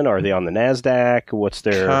organization? Are they on the NASDAQ? What's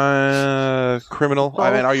their... criminal?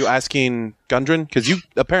 I mean, are you asking Gundren? Because you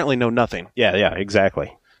apparently know nothing. Yeah,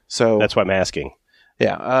 exactly. So That's why I'm asking.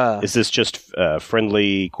 Yeah. Is this just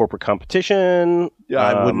friendly corporate competition?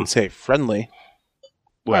 I wouldn't say friendly.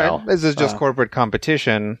 Well, Alright, is this just corporate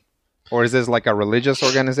competition? Or is this like a religious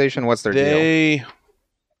organization? What's their deal? They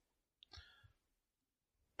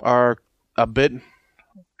are a bit...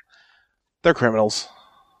 They're criminals.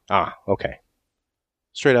 Okay.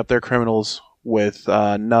 Straight up, they're criminals with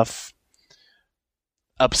enough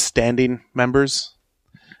upstanding members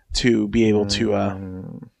to be able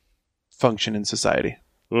to function in society.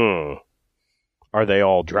 Are they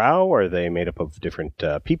all drow, or are they made up of different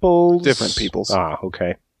peoples? Different peoples.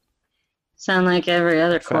 Okay. Sound like every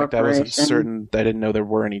other In fact, I corporation. wasn't certain. I didn't know there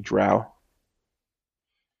were any drow.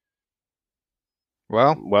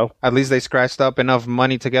 Well, at least they scratched up enough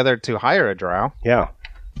money together to hire a drow. Yeah.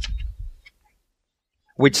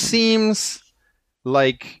 Which seems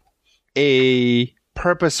like a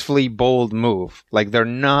purposefully bold move. Like they're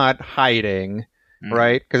not hiding,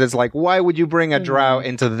 right? Because it's like, why would you bring a drow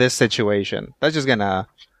into this situation? That's just gonna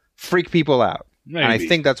freak people out. Maybe. And I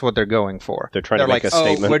think that's what they're going for. They're trying to make like, a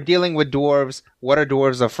statement. We're dealing with dwarves. What are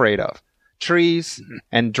dwarves afraid of? Trees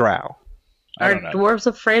and drow. I Are don't know. dwarves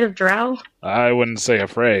afraid of drow? I wouldn't say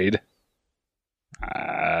afraid.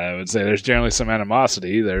 I would say there's generally some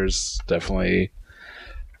animosity. There's definitely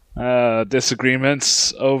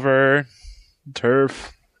disagreements over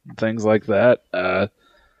turf, things like that.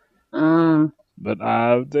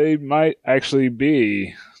 But they might actually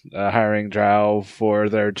be hiring drow for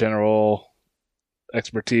their general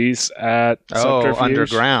expertise at subterfuge.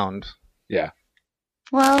 Underground. Yeah.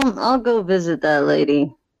 Well, I'll go visit that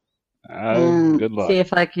lady and Good luck. see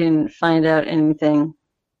if I can find out anything.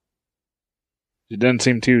 She didn't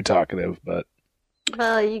seem too talkative, but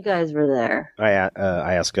Well, you guys were there. I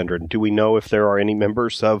asked Gundren, do we know if there are any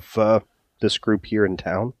members of this group here in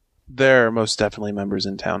town? There are most definitely members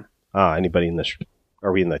in town. Anybody in this...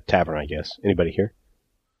 Are we in the tavern, I guess? Anybody here?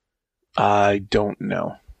 I don't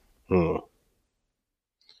know. We'll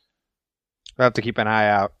have to keep an eye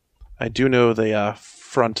out. I do know they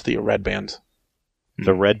front the Red Band.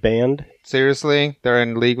 The Red Band? Seriously? They're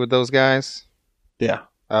in league with those guys? Yeah.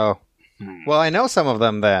 Oh. Well, I know some of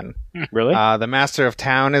them then. Really? The Master of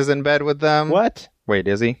Town is in bed with them. What? Wait,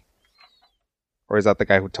 is he? Or is that the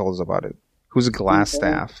guy who told us about it? Who's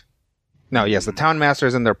Glassstaff? No, yes, the Town Master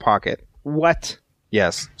is in their pocket. What?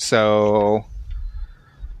 Yes, so...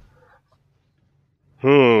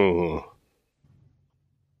 They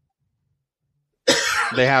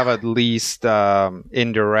have at least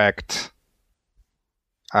indirect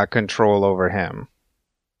control over him.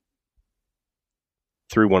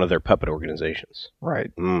 Through one of their puppet organizations.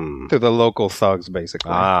 Right. To the local thugs,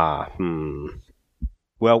 basically. Well,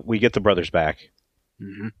 we get the brothers back.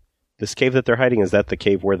 Mm-hmm. This cave that they're hiding, is that the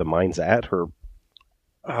cave where the mine's at? Or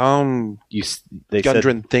they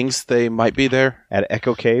Gundren thinks they might be there. At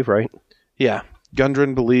Echo Cave, right? Yeah.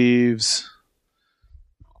 Gundren believes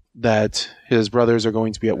that his brothers are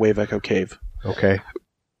going to be at Wave Echo Cave. Okay.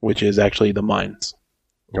 Which is actually the mines.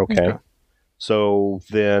 Okay. So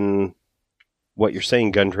then what you're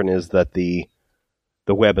saying, Gundren, is that the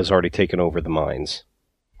web has already taken over the mines.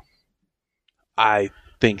 I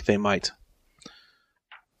think they might.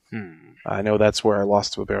 I know that's where I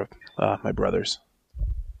lost with my brothers.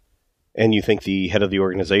 And you think the head of the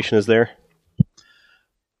organization is there?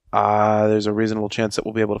 There's a reasonable chance that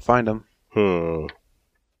we'll be able to find him. Do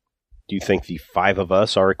you think the 5 of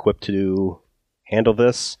us are equipped to handle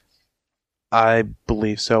this? I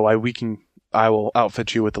believe so. I will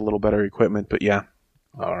outfit you with a little better equipment, but yeah.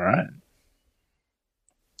 All right.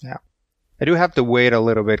 Yeah. I do have to wait a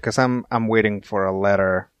little bit because I'm waiting for a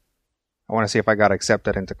letter. I want to see if I got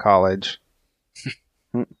accepted into college.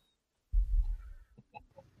 What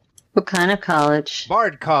kind of college?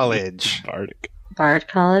 Bard College. Bardic. Bard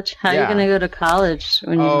College? How are you going to go to college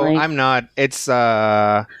when I'm not. It's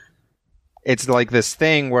like this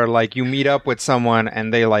thing where like you meet up with someone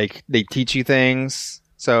and they teach you things.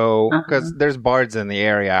 So because there's bards in the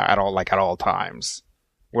area at all times.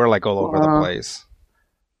 We're like all over the place.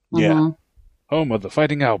 Yeah. Home of the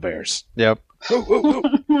Fighting Owlbears. Yep.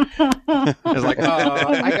 It's like,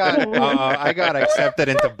 I got accepted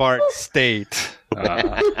into Bard State.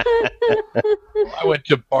 I went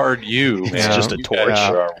to Bard U. It's just a torch.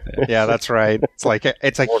 Yeah, that's right. It's like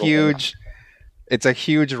it's a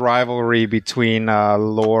huge rivalry between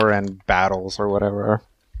lore and battles or whatever.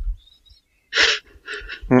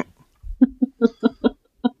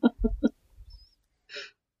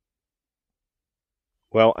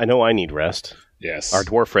 Well, I know I need rest. Yes. Our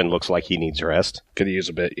dwarf friend looks like he needs rest. Could use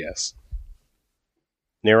a bit, yes.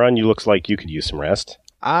 Neron, you looks like you could use some rest.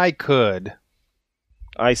 I could.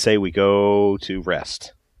 I say we go to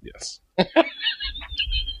rest. Yes. I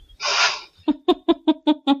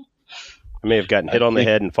may have gotten hit on the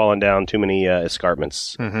head and fallen down too many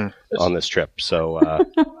escarpments on this trip, so...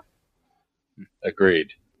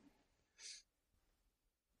 Agreed.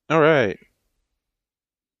 All right.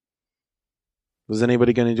 Was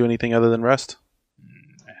anybody going to do anything other than rest?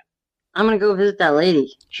 I'm going to go visit that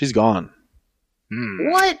lady. She's gone.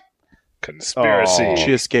 What? Conspiracy. Oh.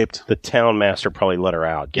 She escaped. The town master probably let her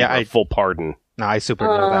out. Gave her a full pardon. No, I super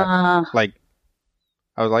know that. Like,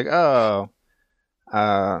 I was like,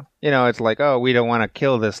 it's like, we don't want to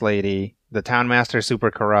kill this lady. The town master's super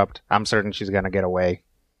corrupt. I'm certain she's going to get away.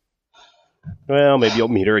 Well, maybe you'll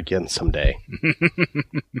meet her again someday.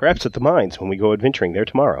 Perhaps at the mines when we go adventuring there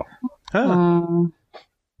tomorrow.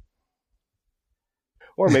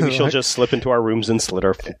 Or maybe she'll just slip into our rooms and slit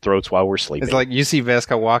our throats while we're sleeping. It's like you see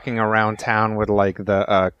Vesca walking around town with like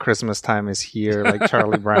the Christmas Time is Here, like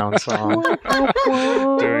Charlie Brown song.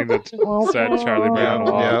 Doing the sad Charlie Brown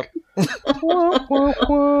walk.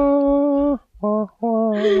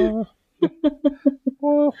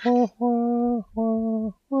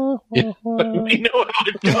 We know how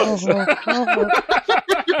it goes.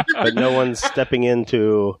 But no one's stepping in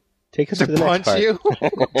to take us to the next part. You?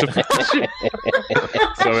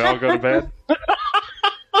 So we all go to bed?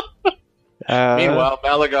 Meanwhile,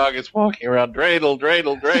 Malagog is walking around, dreidel,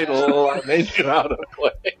 dreidel, dreidel. I made you out of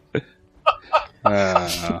clay.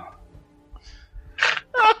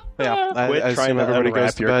 Quit I trying assume to everybody unwrap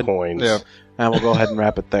goes to your bed. coins. Yeah. And we'll go ahead and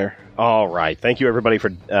wrap it there. All right. Thank you, everybody,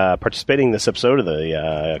 for participating in this episode of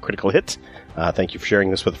the Critical Hit. Thank you for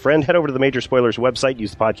sharing this with a friend. Head over to the Major Spoilers website.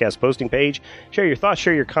 Use the podcast posting page. Share your thoughts.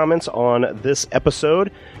 Share your comments on this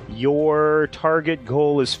episode. Your target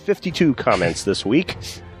goal is 52 comments this week.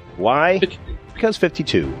 Why? Because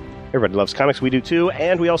 52. Everybody loves comics. We do too.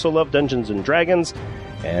 And we also love Dungeons and Dragons.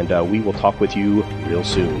 And we will talk with you real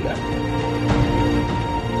soon.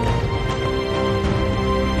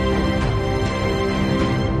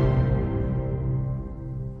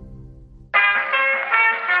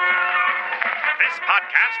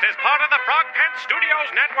 Is part of the Frog Pants Studios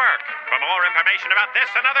Network. For more information about this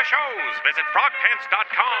and other shows, visit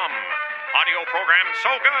frogpants.com. Audio program so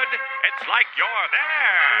good, it's like you're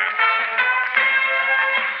there.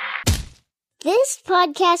 This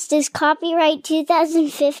podcast is copyright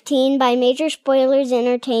 2015 by Major Spoilers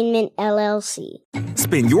Entertainment, LLC.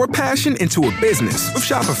 Spin your passion into a business with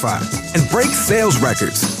Shopify and break sales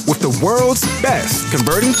records with the world's best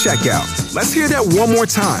converting checkout. Let's hear that one more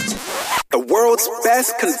time. The world's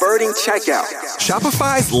best converting checkout.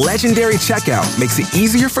 Shopify's legendary checkout makes it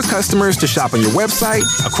easier for customers to shop on your website,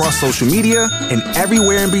 across social media, and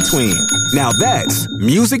everywhere in between. Now that's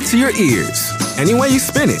music to your ears. Any way you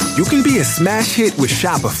spin it, you can be a smash hit with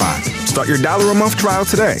Shopify. Start your $1 a month trial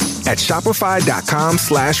today at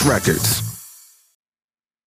shopify.com/records.